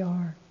as they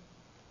are,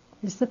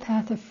 is the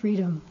path of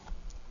freedom.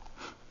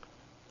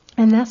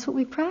 And that's what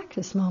we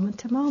practice moment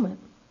to moment.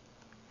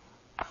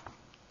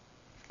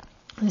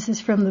 This is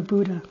from the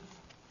Buddha.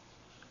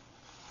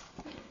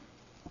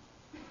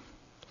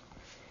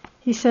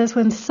 He says,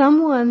 when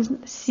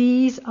someone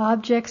sees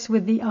objects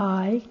with the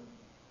eye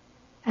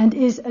and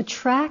is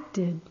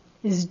attracted,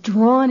 is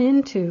drawn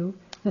into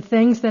the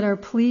things that are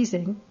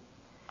pleasing,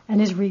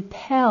 and is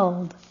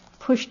repelled,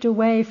 pushed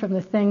away from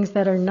the things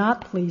that are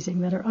not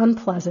pleasing, that are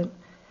unpleasant,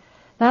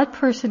 that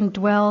person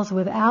dwells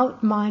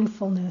without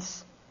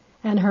mindfulness,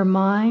 and her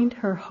mind,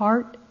 her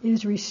heart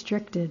is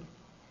restricted.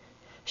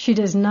 She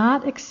does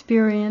not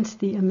experience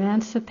the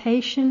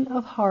emancipation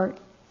of heart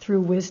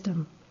through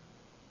wisdom.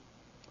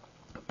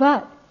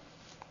 But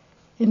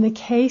in the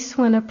case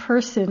when a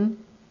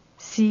person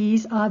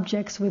sees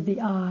objects with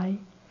the eye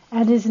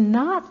and is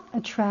not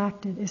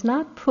attracted, is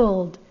not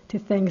pulled to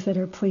things that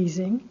are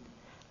pleasing,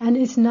 and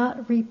is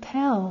not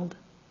repelled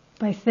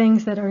by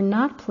things that are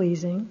not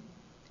pleasing,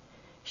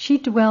 she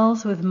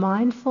dwells with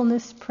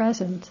mindfulness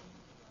present,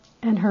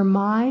 and her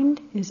mind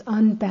is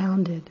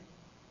unbounded.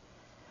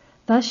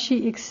 Thus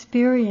she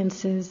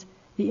experiences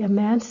the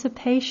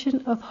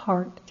emancipation of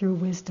heart through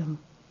wisdom.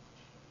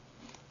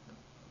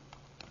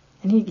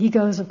 And he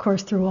goes, of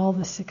course, through all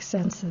the six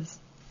senses.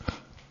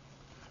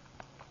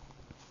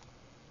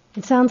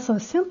 It sounds so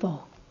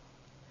simple,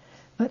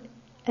 but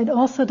it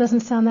also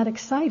doesn't sound that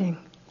exciting.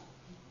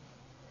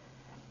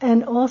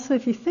 And also,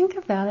 if you think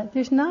about it,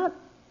 it's not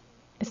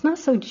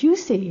so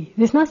juicy.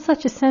 There's not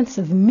such a sense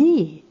of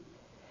me.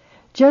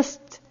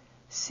 Just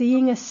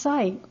seeing a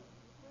sight,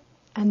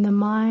 and the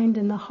mind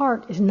and the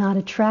heart is not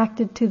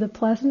attracted to the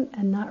pleasant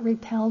and not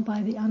repelled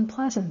by the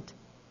unpleasant.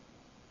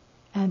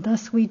 And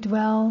thus we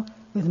dwell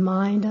with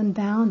mind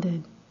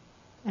unbounded,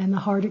 and the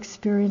heart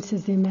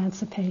experiences the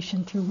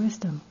emancipation through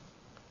wisdom.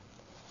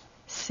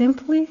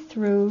 Simply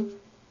through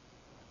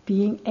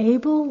being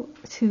able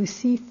to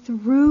see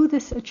through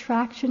this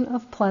attraction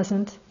of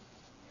pleasant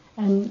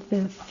and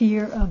the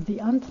fear of the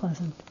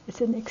unpleasant.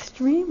 It's an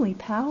extremely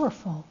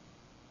powerful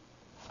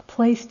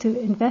place to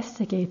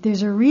investigate.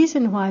 There's a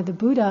reason why the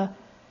Buddha,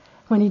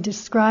 when he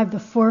described the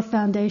 4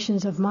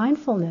 foundations of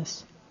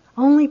mindfulness,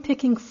 only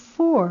picking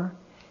 4,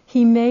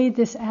 he made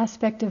this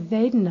aspect of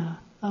Vedana,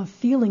 of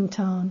feeling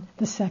tone,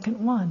 the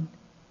second one.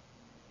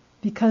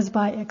 Because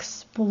by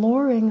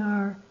exploring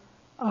our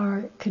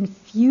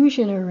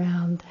confusion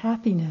around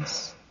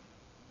happiness,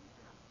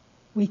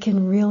 we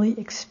can really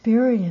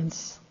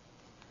experience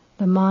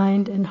the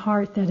mind and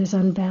heart that is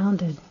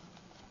unbounded.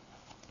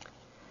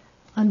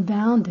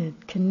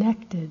 Unbounded,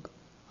 connected,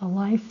 a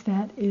life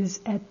that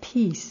is at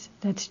peace,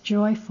 that's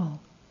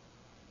joyful.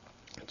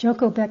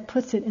 Joko Beck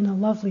puts it in a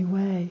lovely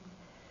way.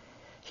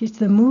 It's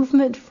the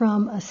movement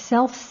from a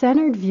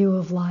self-centered view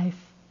of life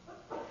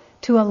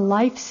to a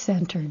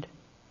life-centered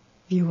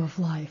view of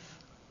life.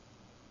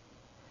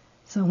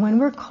 So when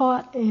we're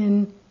caught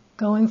in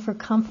going for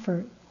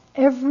comfort,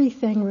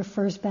 everything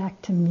refers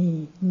back to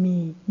me,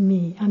 me,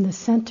 me. I'm the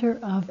center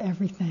of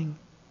everything.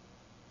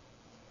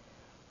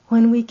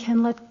 When we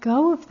can let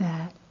go of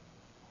that,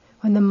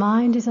 when the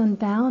mind is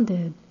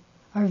unbounded,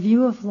 our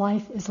view of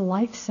life is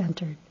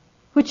life-centered,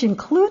 which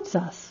includes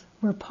us.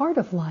 We're part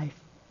of life.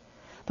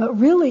 But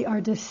really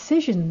our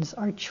decisions,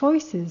 our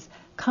choices,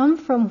 come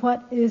from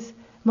what is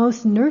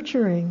most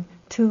nurturing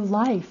to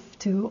life,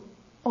 to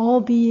all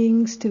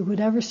beings, to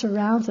whatever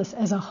surrounds us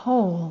as a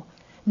whole,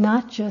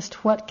 not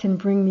just what can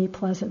bring me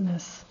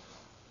pleasantness.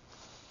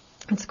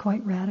 It's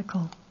quite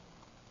radical.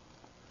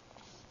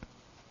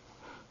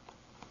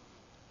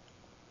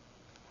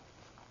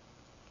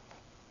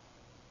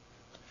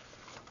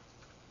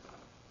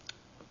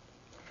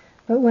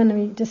 But when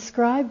we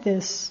describe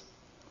this,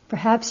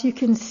 perhaps you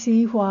can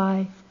see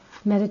why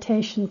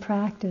meditation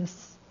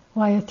practice,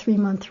 why a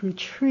 3-month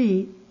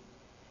retreat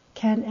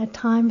can at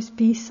times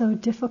be so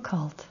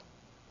difficult.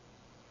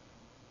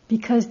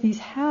 Because these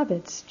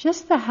habits,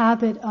 just the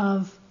habit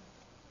of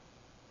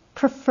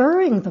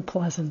preferring the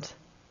pleasant,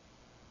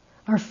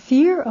 our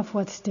fear of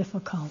what's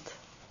difficult,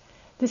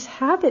 this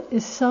habit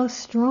is so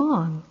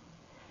strong.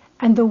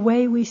 And the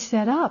way we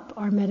set up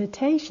our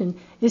meditation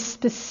is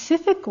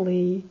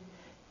specifically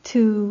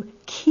to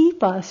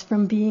keep us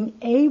from being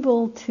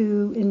able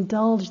to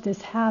indulge this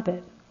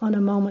habit on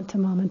a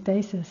moment-to-moment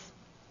basis.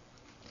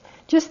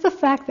 Just the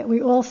fact that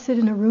we all sit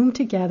in a room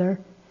together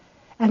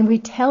and we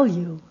tell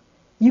you,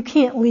 you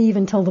can't leave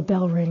until the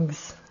bell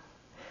rings.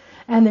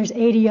 And there's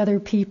 80 other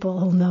people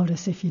who'll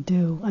notice if you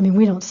do. I mean,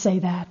 we don't say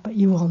that, but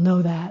you all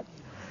know that.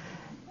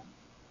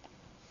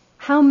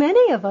 How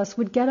many of us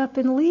would get up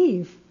and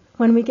leave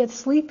when we get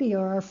sleepy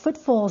or our foot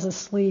falls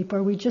asleep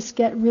or we just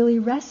get really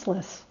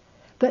restless?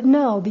 But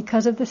no,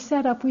 because of the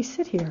setup, we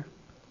sit here.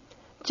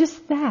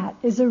 Just that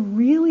is a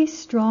really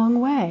strong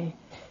way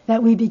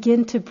that we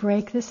begin to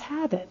break this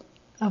habit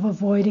of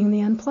avoiding the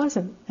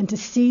unpleasant and to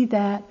see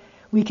that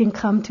we can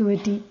come to a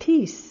deep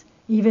peace,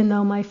 even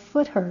though my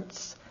foot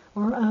hurts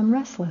or I'm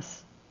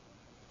restless.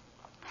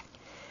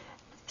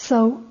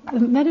 So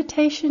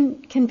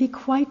meditation can be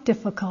quite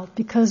difficult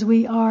because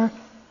we are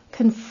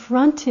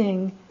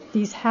confronting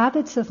these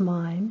habits of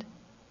mind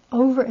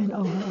over and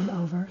over and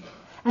over.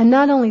 And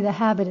not only the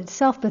habit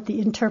itself, but the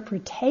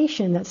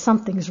interpretation that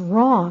something's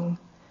wrong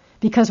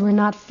because we're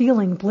not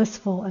feeling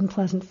blissful and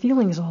pleasant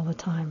feelings all the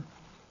time.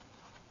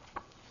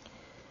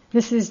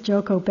 This is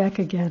Joko Beck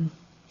again.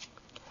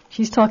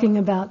 She's talking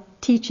about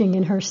teaching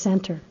in her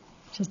center.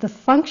 She says, the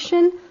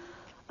function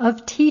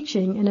of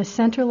teaching in a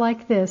center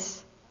like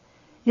this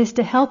is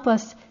to help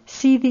us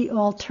see the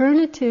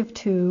alternative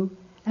to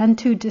and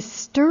to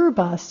disturb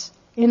us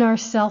in our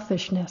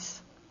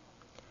selfishness.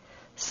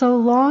 So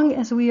long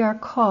as we are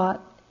caught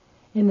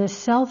in the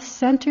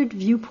self-centered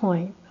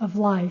viewpoint of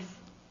life,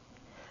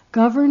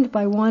 governed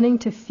by wanting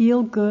to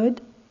feel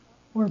good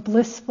or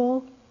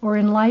blissful or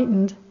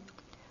enlightened,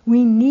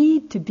 we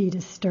need to be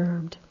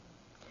disturbed.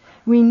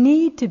 We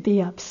need to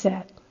be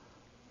upset.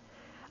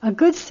 A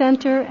good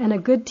center and a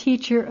good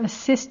teacher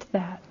assist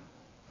that.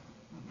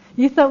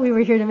 You thought we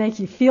were here to make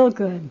you feel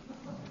good.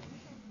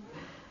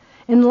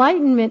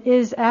 Enlightenment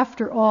is,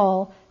 after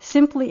all,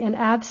 simply an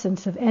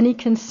absence of any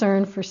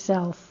concern for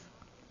self.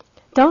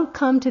 Don't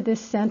come to this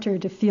center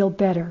to feel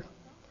better.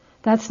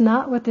 That's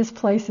not what this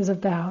place is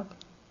about.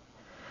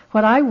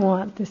 What I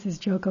want, this is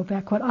Joko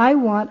Beck, what I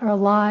want are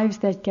lives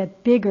that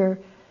get bigger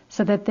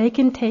so that they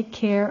can take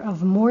care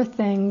of more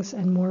things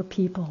and more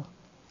people.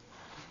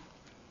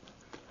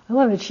 I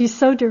love it. She's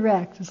so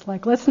direct. It's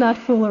like, let's not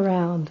fool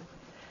around.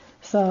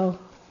 So,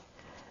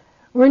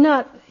 we're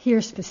not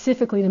here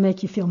specifically to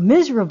make you feel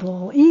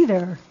miserable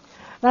either.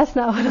 That's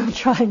not what I'm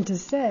trying to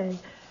say.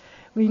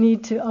 We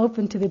need to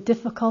open to the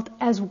difficult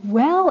as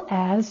well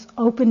as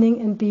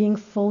opening and being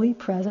fully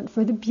present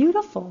for the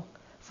beautiful,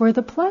 for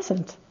the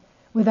pleasant,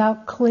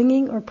 without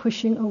clinging or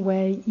pushing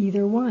away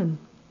either one.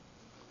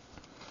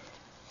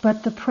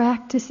 But the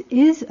practice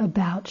is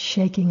about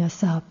shaking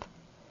us up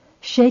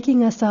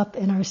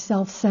in our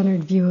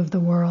self-centered view of the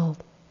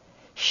world,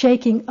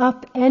 shaking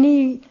up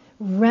any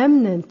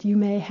remnant you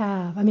may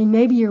have. I mean,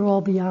 maybe you're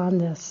all beyond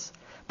this.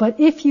 But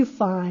if you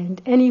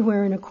find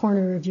anywhere in a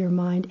corner of your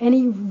mind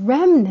any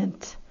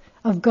remnant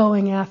of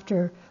going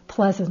after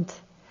pleasant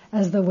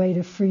as the way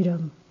to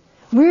freedom,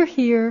 we're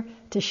here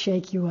to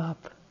shake you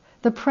up.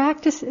 The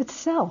practice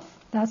itself,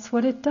 that's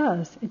what it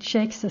does. It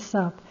shakes us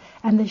up.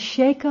 And the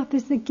shake-up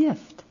is the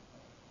gift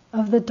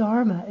of the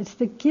Dharma. It's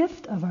the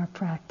gift of our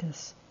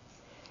practice.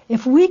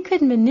 If we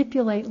could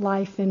manipulate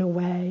life in a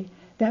way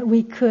that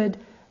we could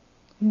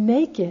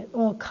make it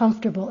all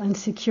comfortable and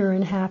secure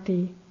and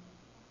happy,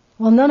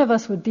 well, none of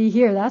us would be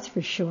here, that's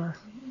for sure.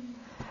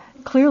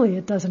 Clearly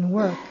it doesn't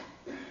work.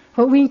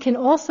 What we can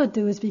also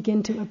do is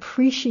begin to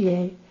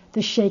appreciate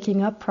the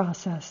shaking up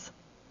process.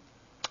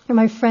 And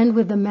my friend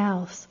with the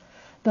mouse,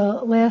 the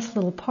last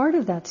little part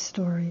of that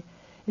story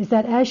is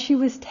that as she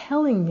was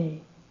telling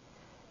me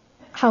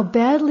how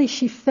badly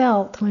she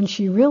felt when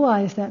she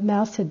realized that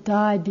mouse had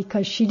died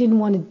because she didn't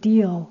want to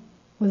deal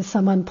with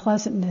some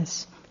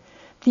unpleasantness,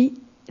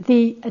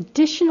 the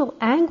additional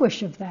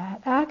anguish of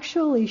that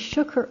actually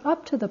shook her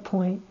up to the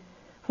point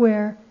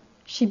where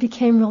she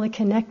became really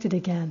connected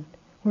again.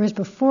 Whereas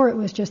before it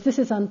was just, this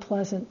is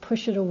unpleasant,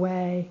 push it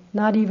away,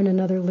 not even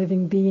another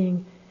living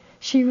being.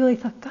 She really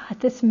thought, God,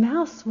 this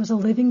mouse was a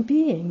living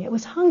being. It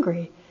was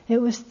hungry. It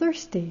was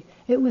thirsty.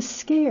 It was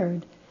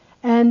scared.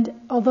 And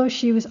although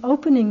she was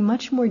opening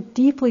much more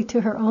deeply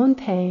to her own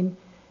pain,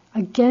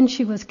 again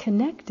she was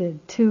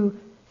connected through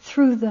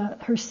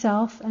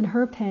herself and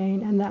her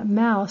pain and that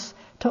mouse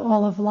to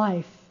all of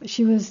life.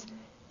 She was,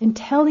 in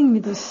telling me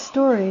this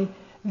story,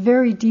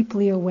 very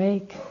deeply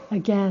awake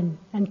again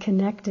and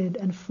connected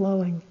and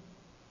flowing.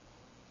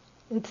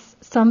 It's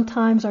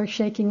sometimes our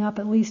shaking up,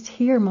 at least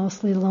here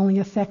mostly, it'll only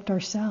affect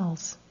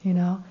ourselves,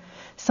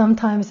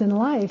 Sometimes in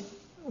life,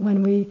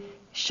 when we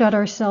shut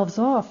ourselves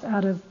off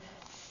out of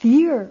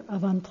fear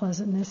of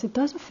unpleasantness, it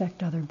does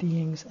affect other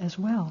beings as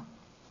well.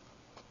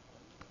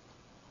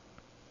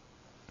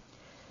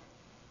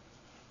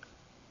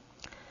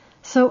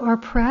 So our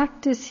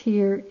practice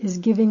here is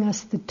giving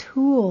us the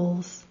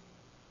tools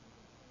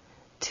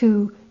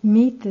to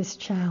meet this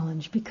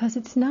challenge, because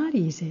it's not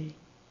easy.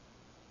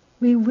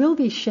 We will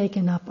be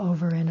shaken up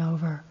over and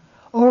over,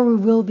 or we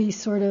will be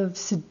sort of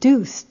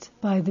seduced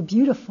by the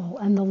beautiful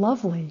and the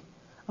lovely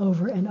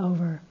over and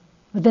over.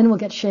 But then we'll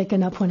get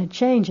shaken up when it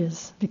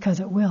changes, because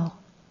it will.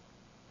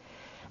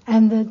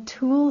 And the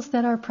tools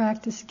that our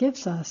practice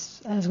gives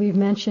us, as we've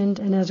mentioned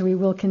and as we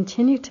will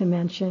continue to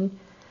mention,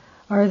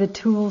 are the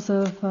tools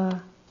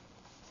of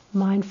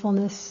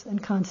mindfulness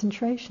and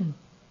concentration.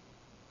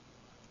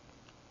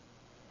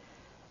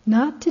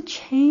 Not to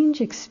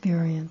change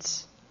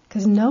experience,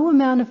 because no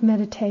amount of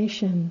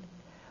meditation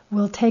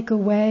will take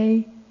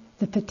away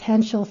the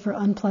potential for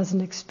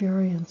unpleasant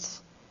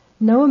experience.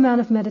 No amount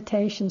of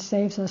meditation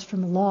saves us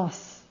from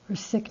loss or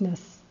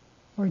sickness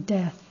or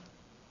death.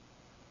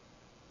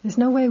 There's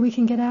no way we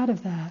can get out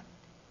of that.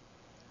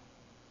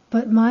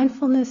 But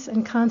mindfulness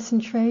and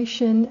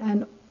concentration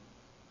and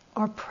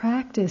our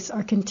practice,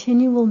 our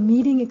continual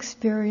meeting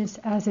experience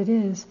as it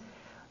is,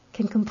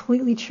 can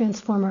completely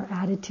transform our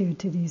attitude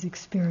to these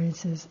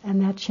experiences,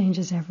 and that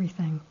changes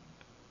everything.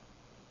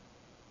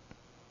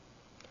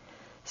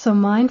 So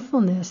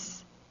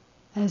mindfulness,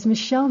 as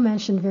Michelle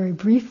mentioned very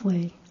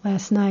briefly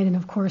last night, and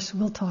of course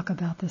we'll talk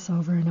about this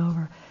over and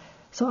over.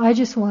 So I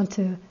just want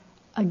to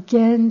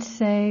again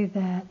say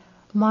that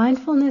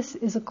mindfulness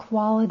is a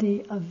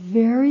quality of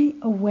very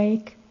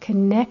awake,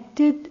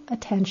 connected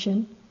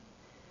attention,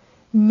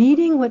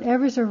 meeting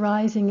whatever's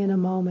arising in a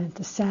moment,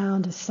 a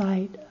sound, a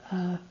sight,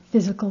 a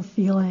physical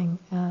feeling,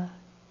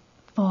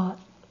 thought,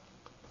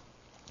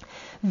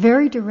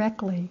 very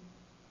directly,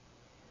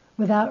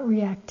 without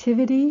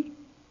reactivity,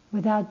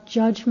 without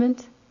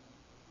judgment,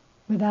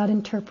 without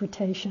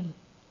interpretation.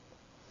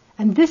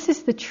 And this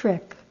is the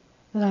trick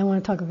that I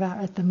want to talk about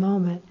at the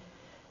moment.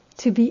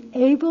 To be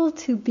able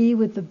to be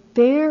with the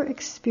bare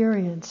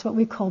experience, what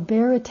we call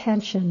bare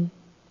attention,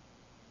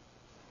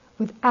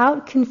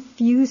 without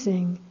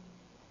confusing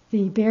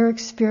the bare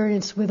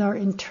experience with our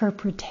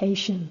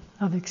interpretation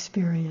of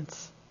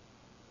experience.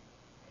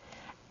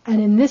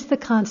 And in this, the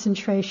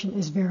concentration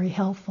is very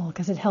helpful,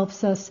 because it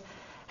helps us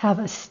have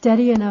a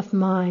steady enough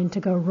mind to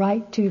go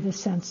right to the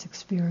sense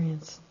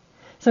experience.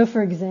 So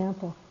for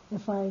example,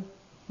 if I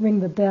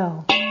ring the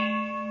bell,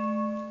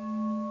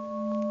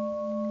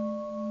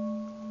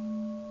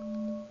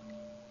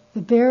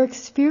 the bare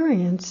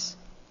experience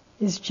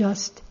is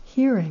just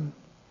hearing.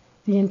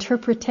 The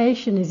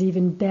interpretation is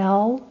even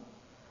bell,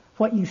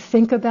 what you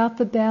think about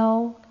the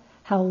bell,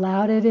 how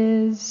loud it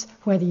is,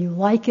 whether you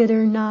like it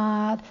or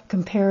not,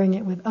 comparing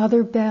it with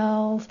other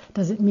bells,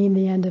 does it mean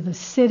the end of a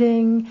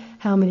sitting,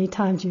 how many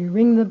times you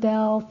ring the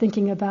bell,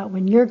 thinking about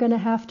when you're going to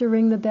have to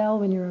ring the bell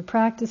when you're a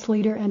practice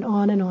leader, and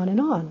on and on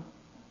and on.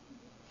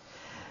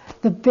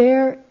 The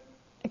bare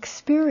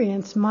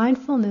experience,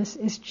 mindfulness,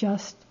 is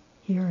just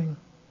hearing.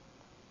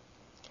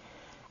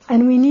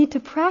 And we need to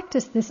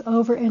practice this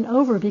over and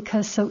over,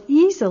 because so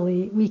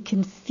easily we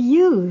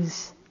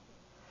confuse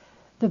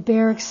the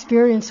bare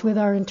experience with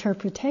our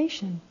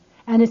interpretation.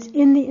 And it's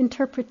in the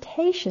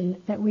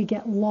interpretation that we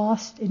get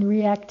lost in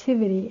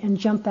reactivity and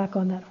jump back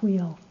on that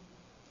wheel.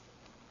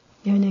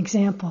 Give an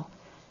example.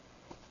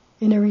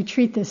 In a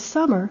retreat this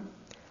summer,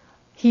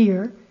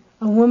 here,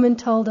 a woman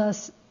told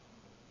us,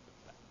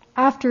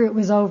 after it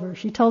was over,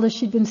 she told us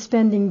she'd been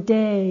spending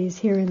days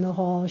here in the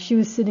hall. She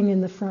was sitting in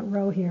the front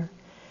row here.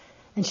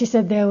 And she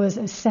said there was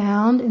a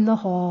sound in the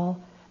hall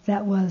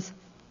that was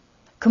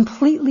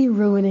completely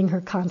ruining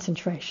her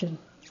concentration.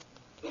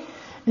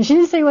 And she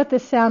didn't say what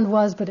this sound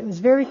was, but it was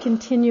very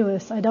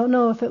continuous. I don't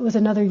know if it was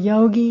another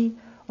yogi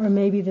or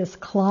maybe this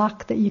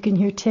clock that you can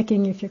hear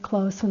ticking if you're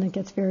close when it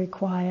gets very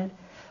quiet.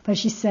 But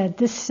she said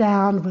this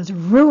sound was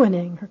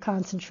ruining her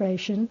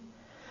concentration,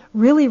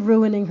 really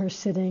ruining her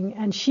sitting,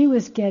 and she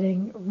was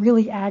getting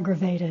really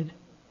aggravated,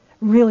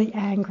 really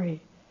angry.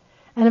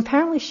 And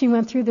apparently she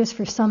went through this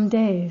for some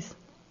days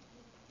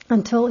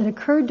until it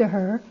occurred to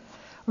her,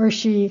 or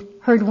she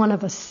heard one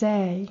of us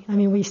say, I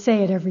mean, we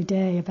say it every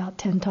day about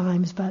 10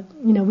 times, but,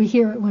 we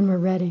hear it when we're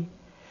ready.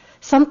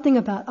 Something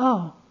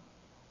about,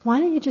 why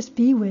don't you just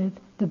be with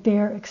the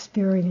bare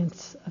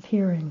experience of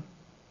hearing?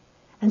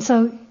 And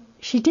so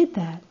she did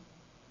that.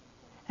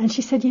 And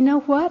she said, you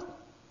know what?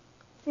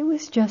 It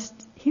was just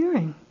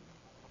hearing.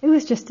 It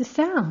was just a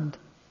sound.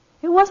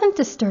 It wasn't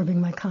disturbing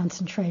my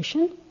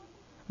concentration.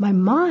 My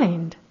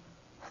mind,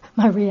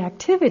 my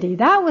reactivity,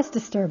 that was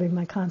disturbing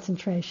my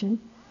concentration.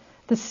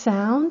 The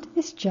sound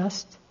is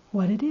just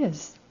what it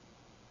is.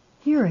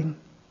 Hearing.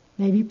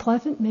 Maybe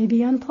pleasant,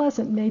 maybe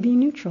unpleasant, maybe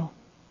neutral.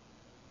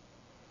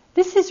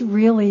 This is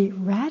really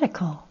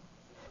radical,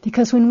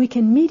 because when we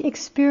can meet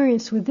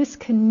experience with this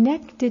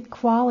connected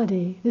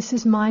quality, this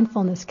is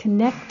mindfulness,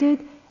 connected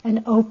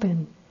and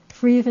open,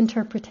 free of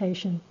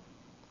interpretation.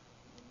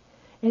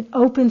 It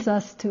opens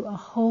us to a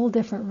whole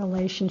different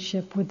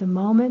relationship with the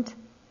moment,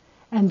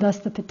 and thus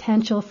the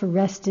potential for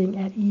resting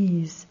at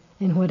ease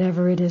in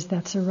whatever it is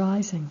that's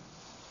arising.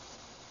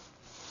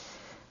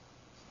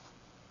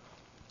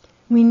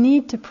 We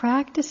need to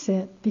practice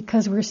it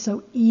because we're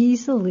so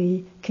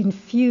easily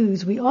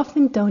confused. We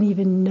often don't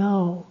even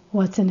know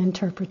what's an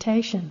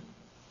interpretation.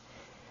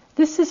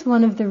 This is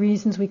one of the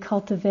reasons we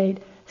cultivate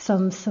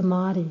some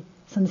samadhi,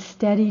 some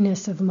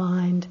steadiness of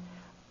mind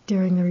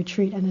during the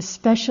retreat, and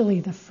especially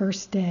the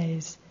first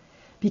days.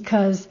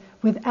 Because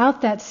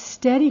without that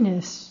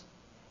steadiness,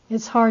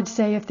 it's hard,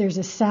 say, if there's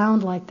a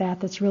sound like that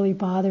that's really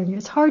bothering you,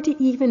 it's hard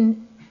to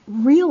even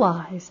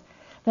realize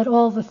that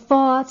all the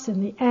thoughts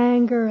and the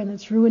anger and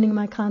it's ruining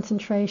my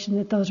concentration,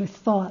 that those are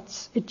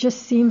thoughts. It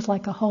just seems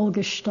like a whole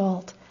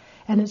gestalt.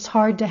 And it's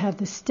hard to have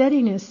the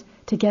steadiness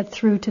to get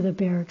through to the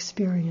bare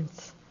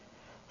experience.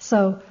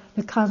 So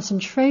the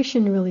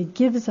concentration really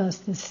gives us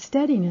this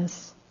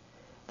steadiness.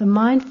 The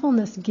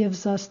mindfulness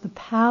gives us the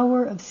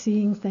power of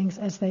seeing things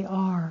as they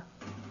are,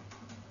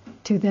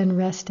 to then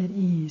rest at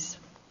ease.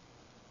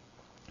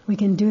 We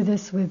can do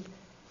this with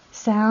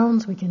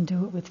sounds, we can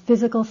do it with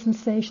physical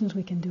sensations,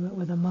 we can do it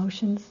with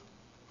emotions.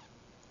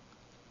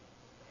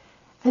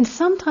 And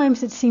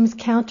sometimes it seems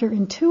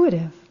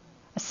counterintuitive,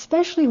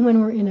 especially when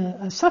we're in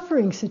a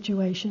suffering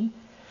situation,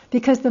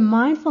 because the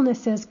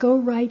mindfulness says go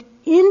right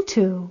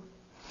into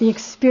the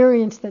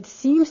experience that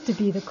seems to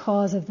be the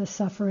cause of the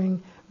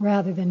suffering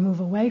rather than move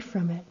away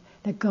from it.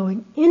 That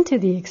going into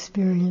the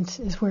experience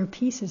is where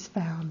peace is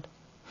found.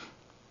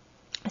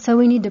 So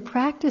we need to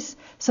practice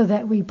so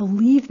that we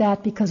believe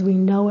that because we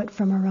know it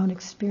from our own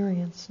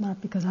experience, not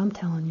because I'm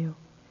telling you,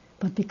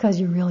 but because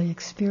you really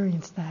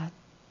experienced that.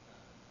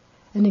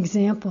 An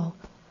example,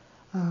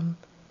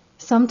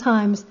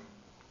 sometimes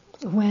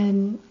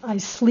when I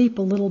sleep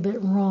a little bit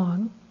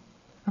wrong,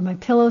 or my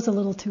pillow's a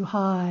little too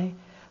high,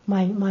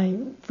 my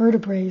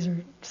vertebrae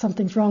or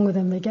something's wrong with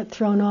them, they get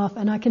thrown off,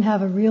 and I can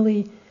have a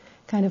really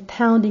kind of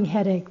pounding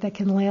headache that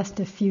can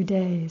last a few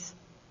days.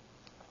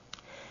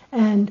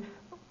 And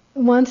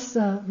once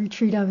a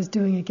retreat I was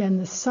doing again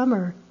this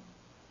summer,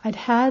 I'd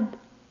had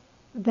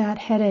that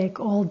headache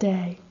all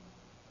day.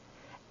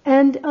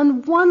 And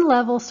on one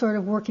level, sort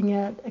of working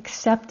at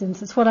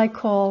acceptance, it's what I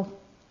call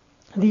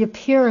the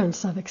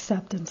appearance of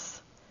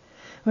acceptance,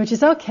 which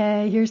is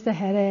okay, here's the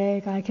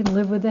headache, I can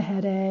live with the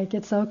headache,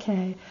 it's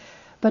okay.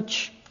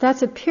 But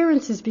that's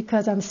appearances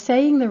because I'm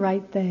saying the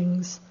right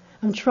things,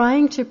 I'm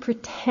trying to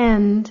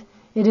pretend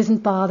it isn't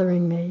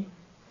bothering me.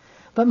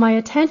 But my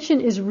attention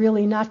is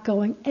really not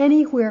going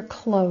anywhere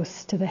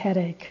close to the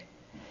headache.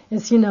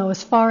 It's,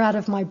 as far out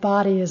of my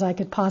body as I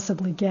could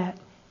possibly get.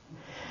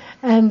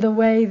 And the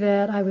way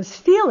that I was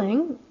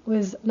feeling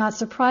was, not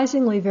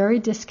surprisingly, very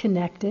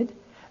disconnected,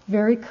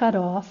 very cut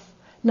off,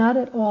 not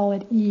at all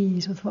at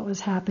ease with what was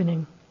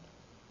happening.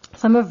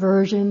 Some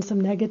aversion,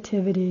 some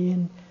negativity,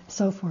 and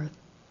so forth.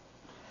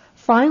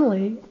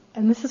 Finally,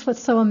 and this is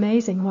what's so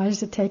amazing, why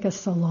does it take us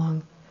so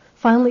long?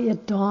 Finally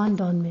it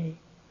dawned on me.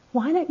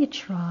 Why don't you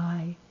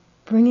try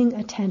bringing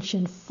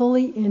attention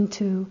fully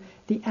into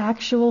the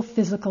actual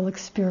physical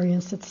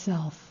experience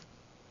itself?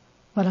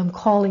 What I'm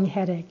calling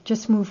headache.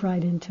 Just move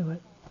right into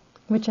it,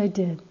 which I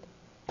did.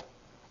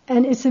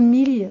 And it's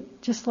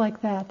immediate, just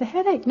like that. The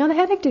headache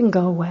didn't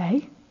go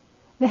away.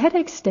 The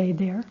headache stayed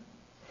there.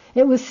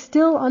 It was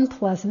still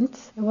unpleasant.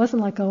 It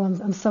wasn't like,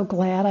 I'm so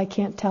glad I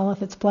can't tell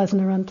if it's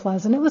pleasant or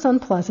unpleasant. It was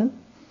unpleasant.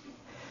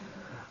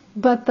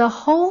 But the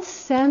whole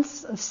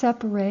sense of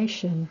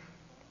separation,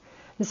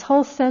 this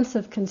whole sense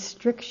of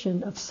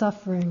constriction, of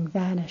suffering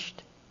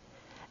vanished.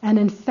 And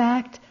in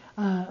fact,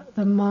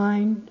 the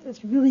mind,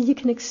 you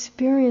can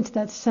experience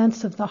that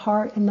sense of the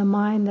heart and the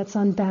mind that's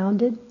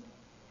unbounded,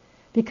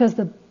 because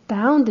the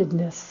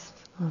boundedness,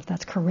 if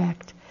that's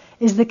correct,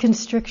 is the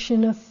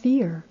constriction of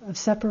fear, of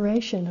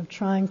separation, of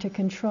trying to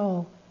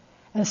control.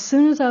 As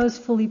soon as I was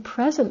fully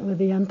present with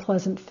the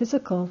unpleasant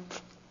physical,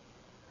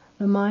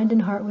 the mind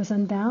and heart was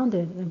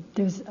unbounded. And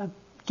there's,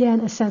 again,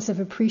 a sense of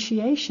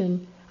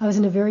appreciation. I was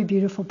in a very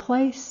beautiful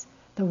place.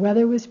 The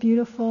weather was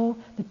beautiful.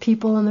 The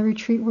people on the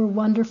retreat were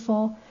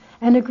wonderful.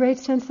 And a great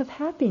sense of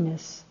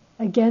happiness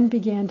again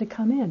began to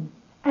come in.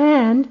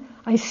 And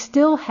I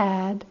still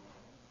had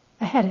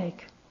a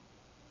headache.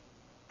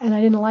 And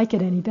I didn't like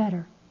it any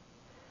better.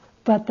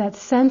 But that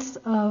sense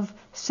of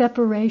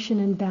separation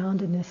and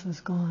boundedness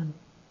was gone.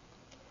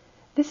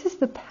 This is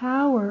the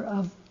power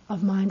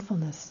of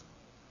mindfulness.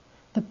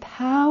 The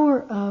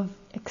power of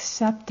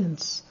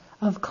acceptance,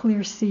 of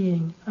clear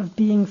seeing, of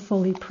being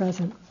fully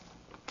present.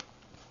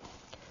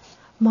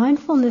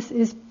 Mindfulness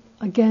is,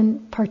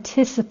 again,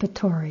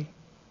 participatory.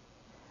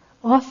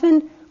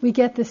 Often we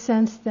get the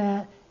sense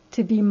that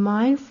to be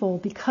mindful,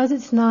 because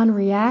it's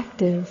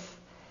non-reactive,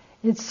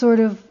 it's sort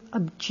of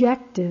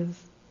objective.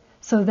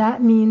 So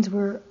that means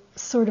we're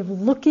sort of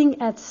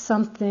looking at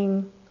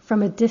something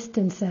from a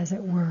distance, as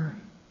it were.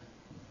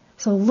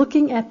 So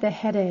looking at the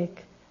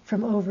headache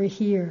from over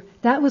here,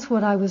 that was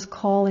what I was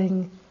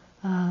calling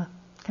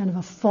kind of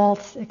a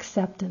false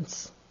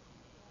acceptance.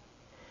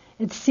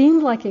 It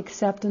seemed like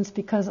acceptance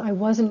because I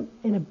wasn't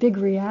in a big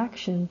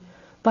reaction,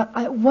 but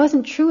it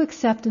wasn't true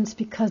acceptance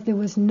because there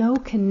was no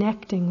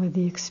connecting with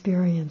the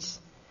experience.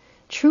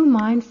 True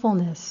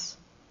mindfulness,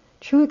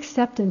 true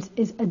acceptance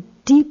is a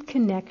deep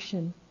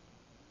connection.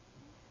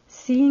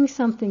 Seeing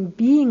something,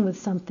 being with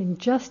something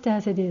just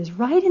as it is,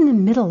 right in the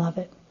middle of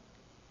it.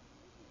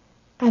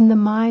 And the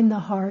mind, the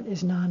heart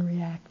is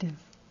non-reactive.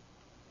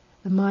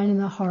 The mind and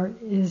the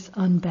heart is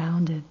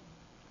unbounded.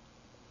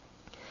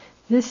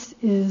 This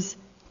is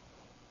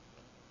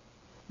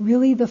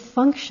really the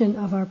function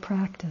of our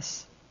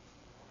practice.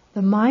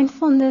 The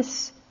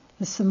mindfulness,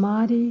 the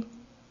samadhi,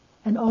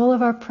 and all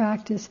of our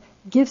practice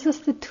gives us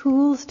the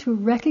tools to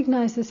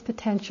recognize this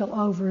potential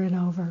over and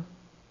over.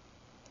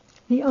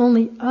 The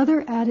only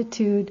other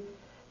attitude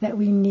that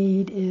we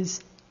need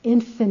is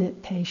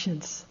infinite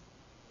patience.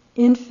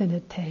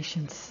 Infinite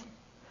patience.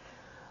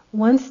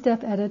 One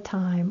step at a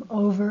time,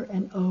 over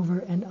and over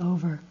and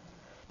over.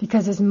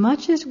 Because as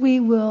much as we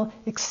will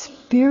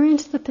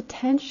experience the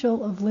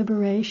potential of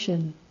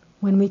liberation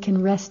when we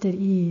can rest at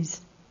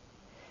ease,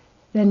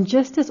 then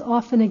just as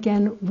often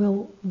again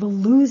we'll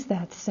lose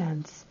that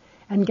sense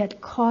and get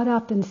caught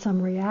up in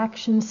some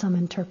reaction, some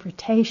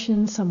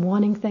interpretation, some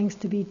wanting things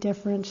to be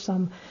different,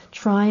 some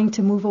trying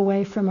to move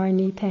away from our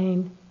knee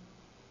pain,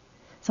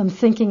 some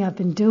thinking I've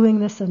been doing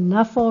this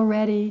enough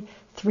already,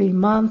 3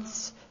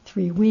 months,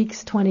 3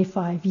 weeks,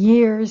 25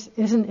 years,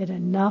 isn't it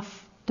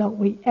enough? Don't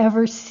we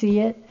ever see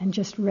it and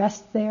just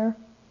rest there?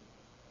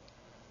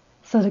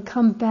 So to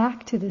come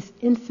back to this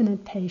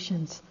infinite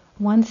patience,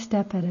 one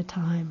step at a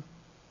time.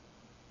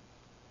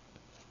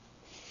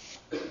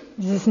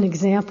 This is an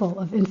example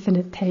of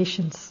infinite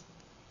patience.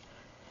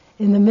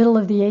 In the middle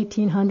of the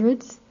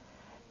 1800s,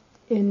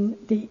 in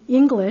the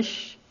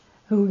English,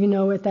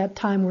 who at that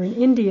time were in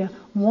India,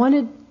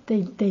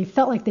 they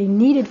felt like they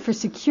needed for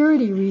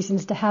security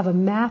reasons to have a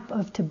map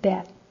of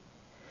Tibet.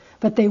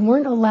 But they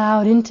weren't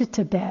allowed into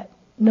Tibet.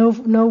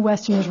 No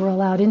Westerners were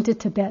allowed into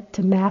Tibet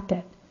to map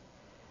it.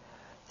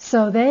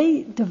 So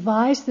they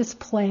devised this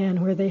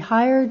plan where they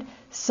hired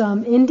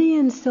some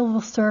Indian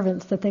civil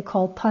servants that they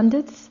called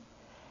pundits,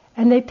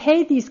 and they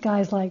paid these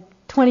guys like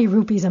 20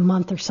 rupees a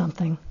month or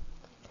something.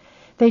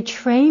 They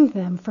trained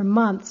them for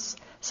months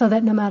so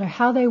that no matter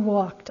how they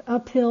walked,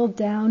 uphill,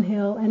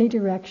 downhill, any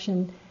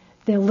direction,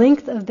 the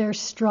length of their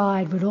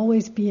stride would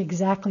always be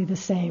exactly the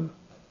same.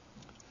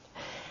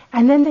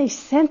 And then they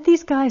sent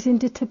these guys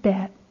into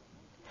Tibet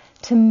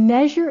to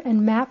measure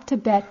and map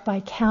Tibet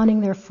by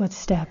counting their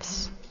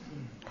footsteps.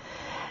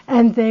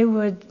 And they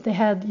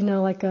had,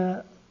 like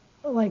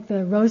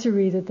the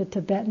rosary that the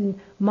Tibetan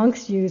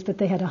monks used, but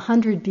they had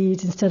 100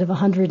 beads instead of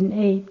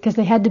 108 because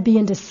they had to be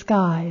in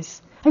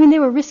disguise. I mean, they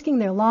were risking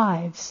their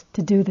lives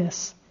to do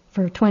this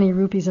for 20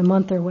 rupees a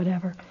month or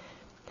whatever.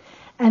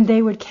 And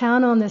they would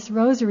count on this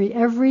rosary.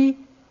 Every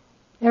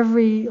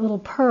little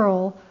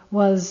pearl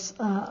was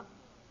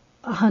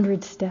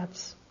 100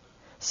 steps.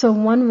 So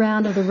one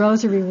round of the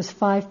rosary was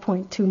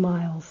 5.2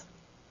 miles.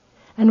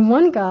 And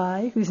one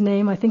guy, whose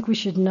name, I think we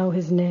should know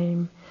his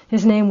name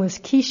was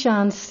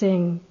Kishan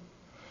Singh.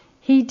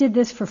 He did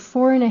this for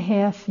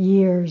 4.5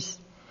 years.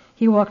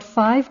 He walked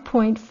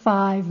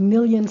 5.5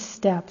 million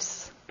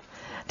steps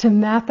to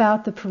map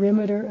out the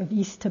perimeter of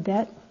East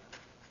Tibet.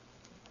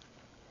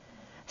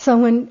 So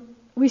when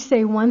we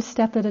say one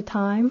step at a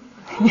time,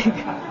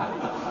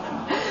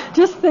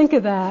 just think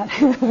of that.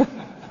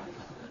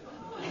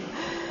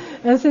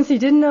 And since he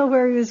didn't know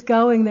where he was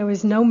going, there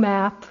was no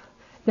map.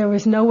 There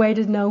was no way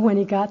to know when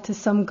he got to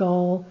some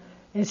goal.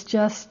 It's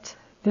just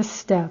this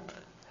step,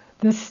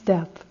 this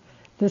step,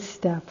 this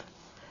step.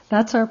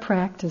 That's our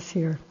practice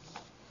here.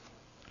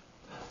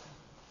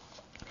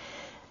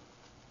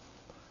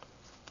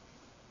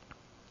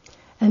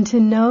 And to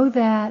know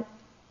that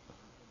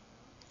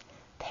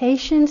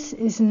patience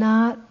is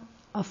not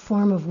a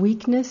form of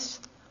weakness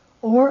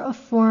or a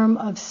form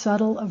of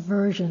subtle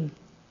aversion,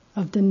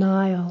 of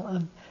denial,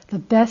 of the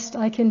best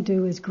I can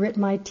do is grit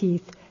my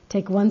teeth,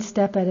 take one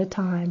step at a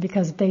time,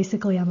 because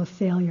basically I'm a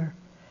failure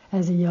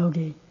as a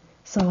yogi.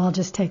 So I'll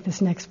just take this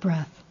next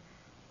breath.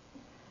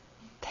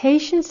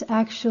 Patience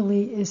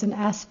actually is an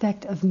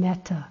aspect of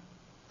metta,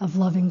 of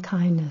loving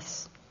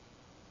kindness.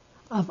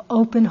 of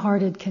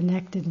open-hearted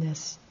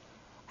connectedness,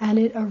 and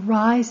it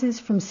arises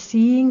from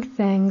seeing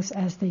things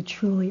as they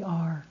truly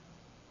are.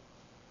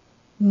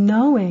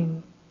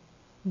 Knowing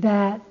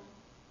that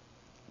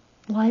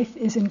life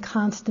is in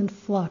constant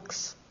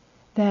flux,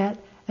 that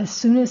as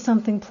soon as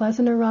something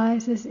pleasant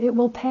arises, it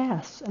will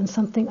pass and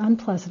something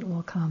unpleasant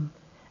will come.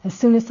 As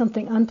soon as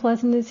something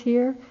unpleasant is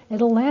here,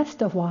 it'll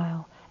last a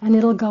while and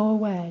it'll go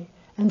away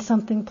and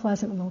something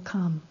pleasant will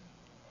come.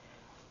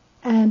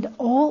 And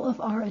all of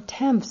our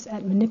attempts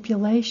at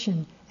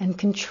manipulation and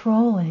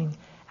controlling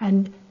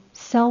and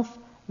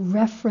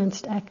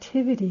self-referenced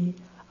activity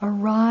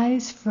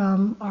arise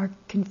from our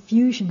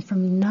confusion,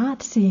 from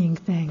not seeing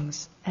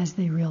things as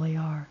they really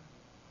are.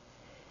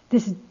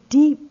 This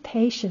deep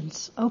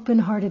patience,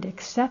 open-hearted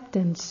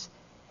acceptance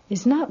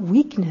is not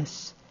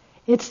weakness.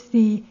 It's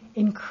the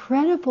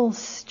incredible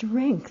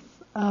strength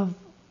of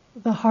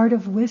the heart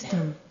of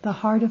wisdom, the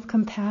heart of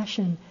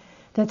compassion,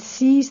 that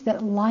sees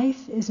that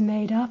life is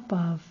made up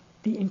of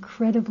the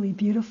incredibly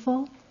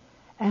beautiful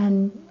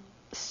and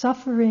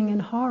suffering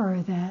and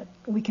horror that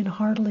we can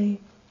hardly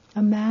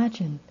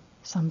imagine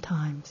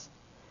sometimes.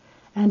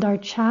 And our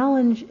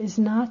challenge is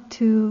not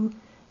to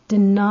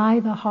deny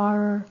the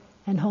horror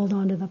and hold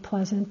on to the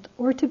pleasant,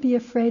 or to be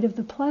afraid of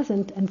the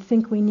pleasant and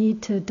think we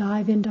need to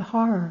dive into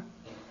horror,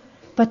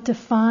 but to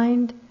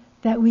find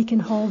that we can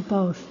hold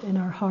both in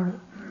our heart,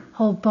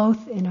 hold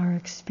both in our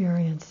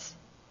experience.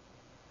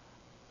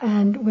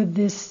 And with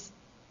this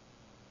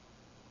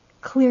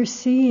clear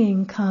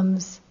seeing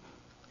comes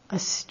a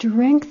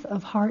strength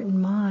of heart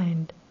and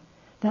mind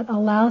that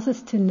allows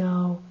us to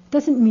know,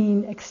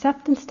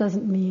 acceptance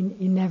doesn't mean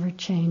you never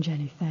change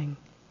anything.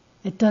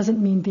 It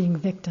doesn't mean being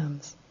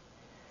victims.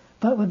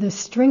 But with the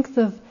strength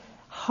of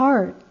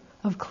heart,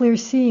 of clear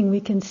seeing,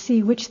 we can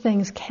see which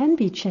things can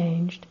be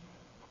changed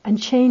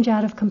and change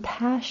out of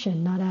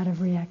compassion, not out of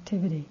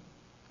reactivity.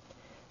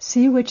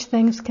 See which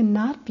things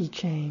cannot be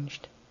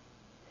changed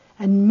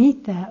and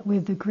meet that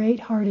with the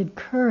great-hearted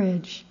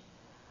courage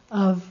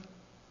of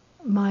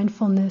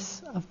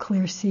mindfulness, of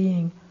clear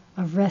seeing,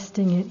 of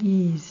resting at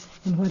ease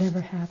in whatever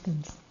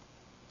happens.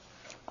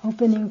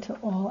 Opening to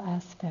all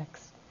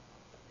aspects.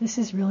 This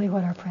is really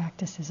what our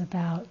practice is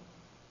about.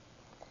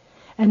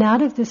 And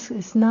out of this,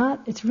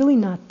 it's really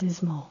not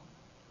dismal.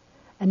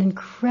 An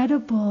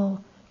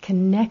incredible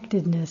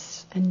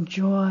connectedness and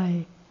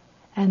joy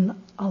and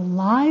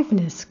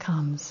aliveness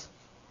comes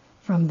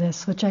from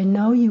this, which I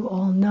know you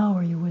all know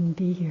or you wouldn't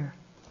be here.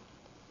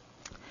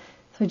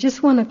 So I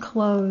just want to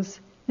close.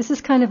 This is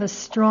kind of a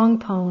strong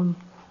poem,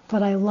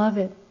 but I love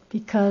it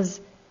because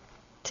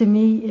to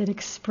me it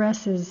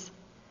expresses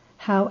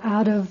how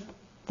out of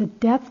the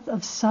depth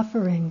of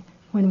suffering,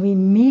 when we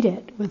meet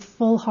it with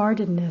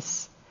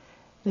full-heartedness,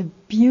 the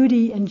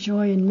beauty and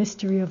joy and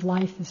mystery of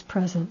life is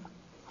present.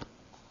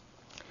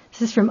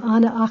 This is from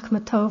Anna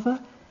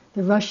Akhmatova,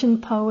 the Russian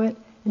poet,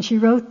 and she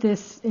wrote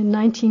this in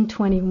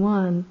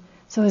 1921,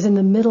 so it was in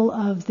the middle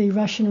of the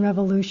Russian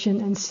Revolution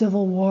and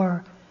Civil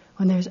War,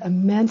 when there's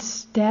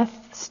immense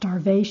death,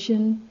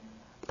 starvation,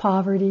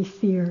 poverty,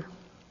 fear.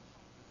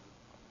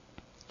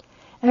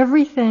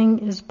 Everything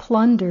is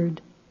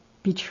plundered,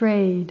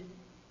 betrayed,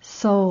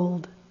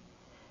 sold.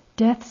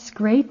 Death's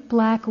great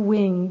black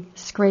wing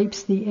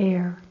scrapes the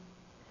air.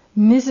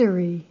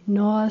 Misery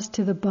gnaws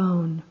to the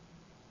bone.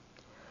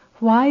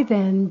 Why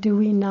then do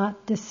we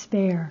not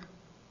despair?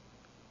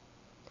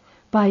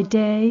 By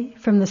day,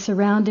 from the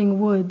surrounding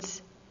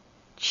woods,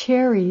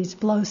 cherries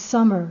blow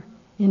summer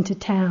into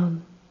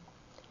town.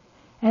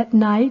 At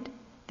night,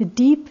 the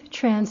deep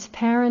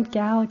transparent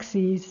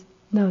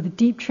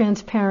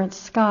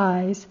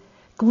skies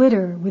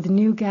glitter with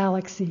new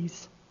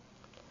galaxies.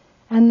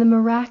 And the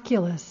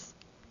miraculous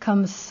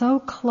comes so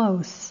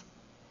close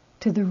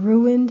to the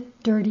ruined,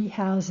 dirty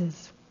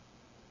houses.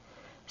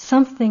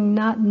 Something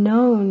not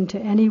known to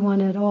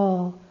anyone at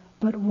all,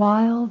 but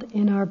wild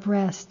in our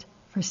breast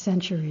for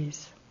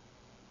centuries.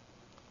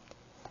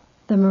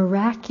 The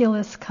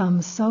miraculous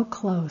comes so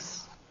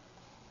close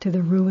to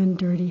the ruined,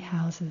 dirty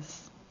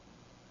houses.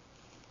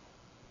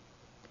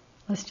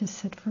 Let's just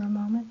sit for a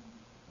moment.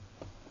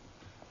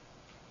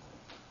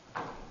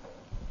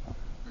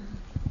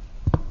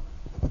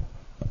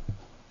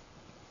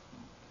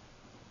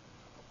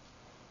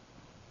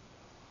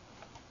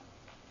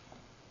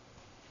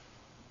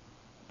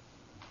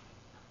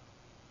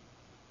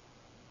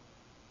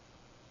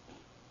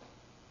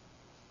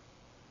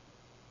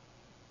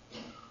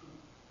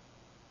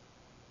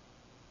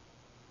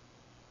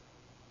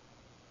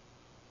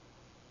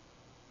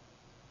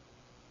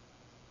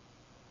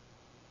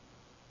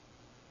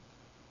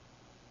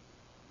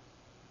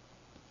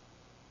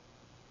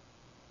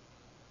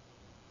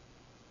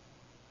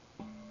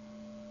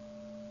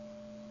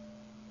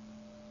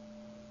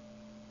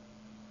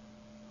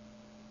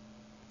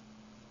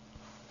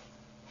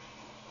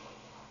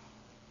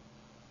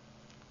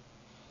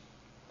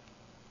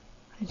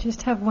 I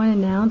just have one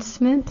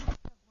announcement.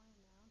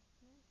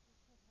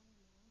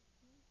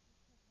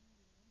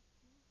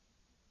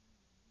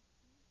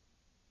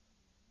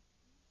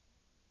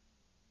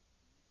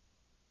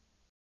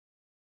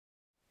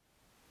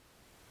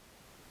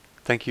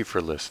 Thank you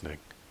for listening.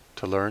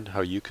 To learn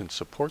how you can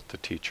support the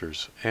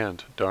teachers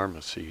and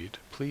Dharma Seed,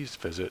 please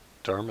visit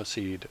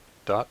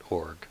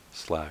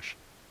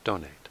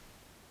dharmaseed.org/donate.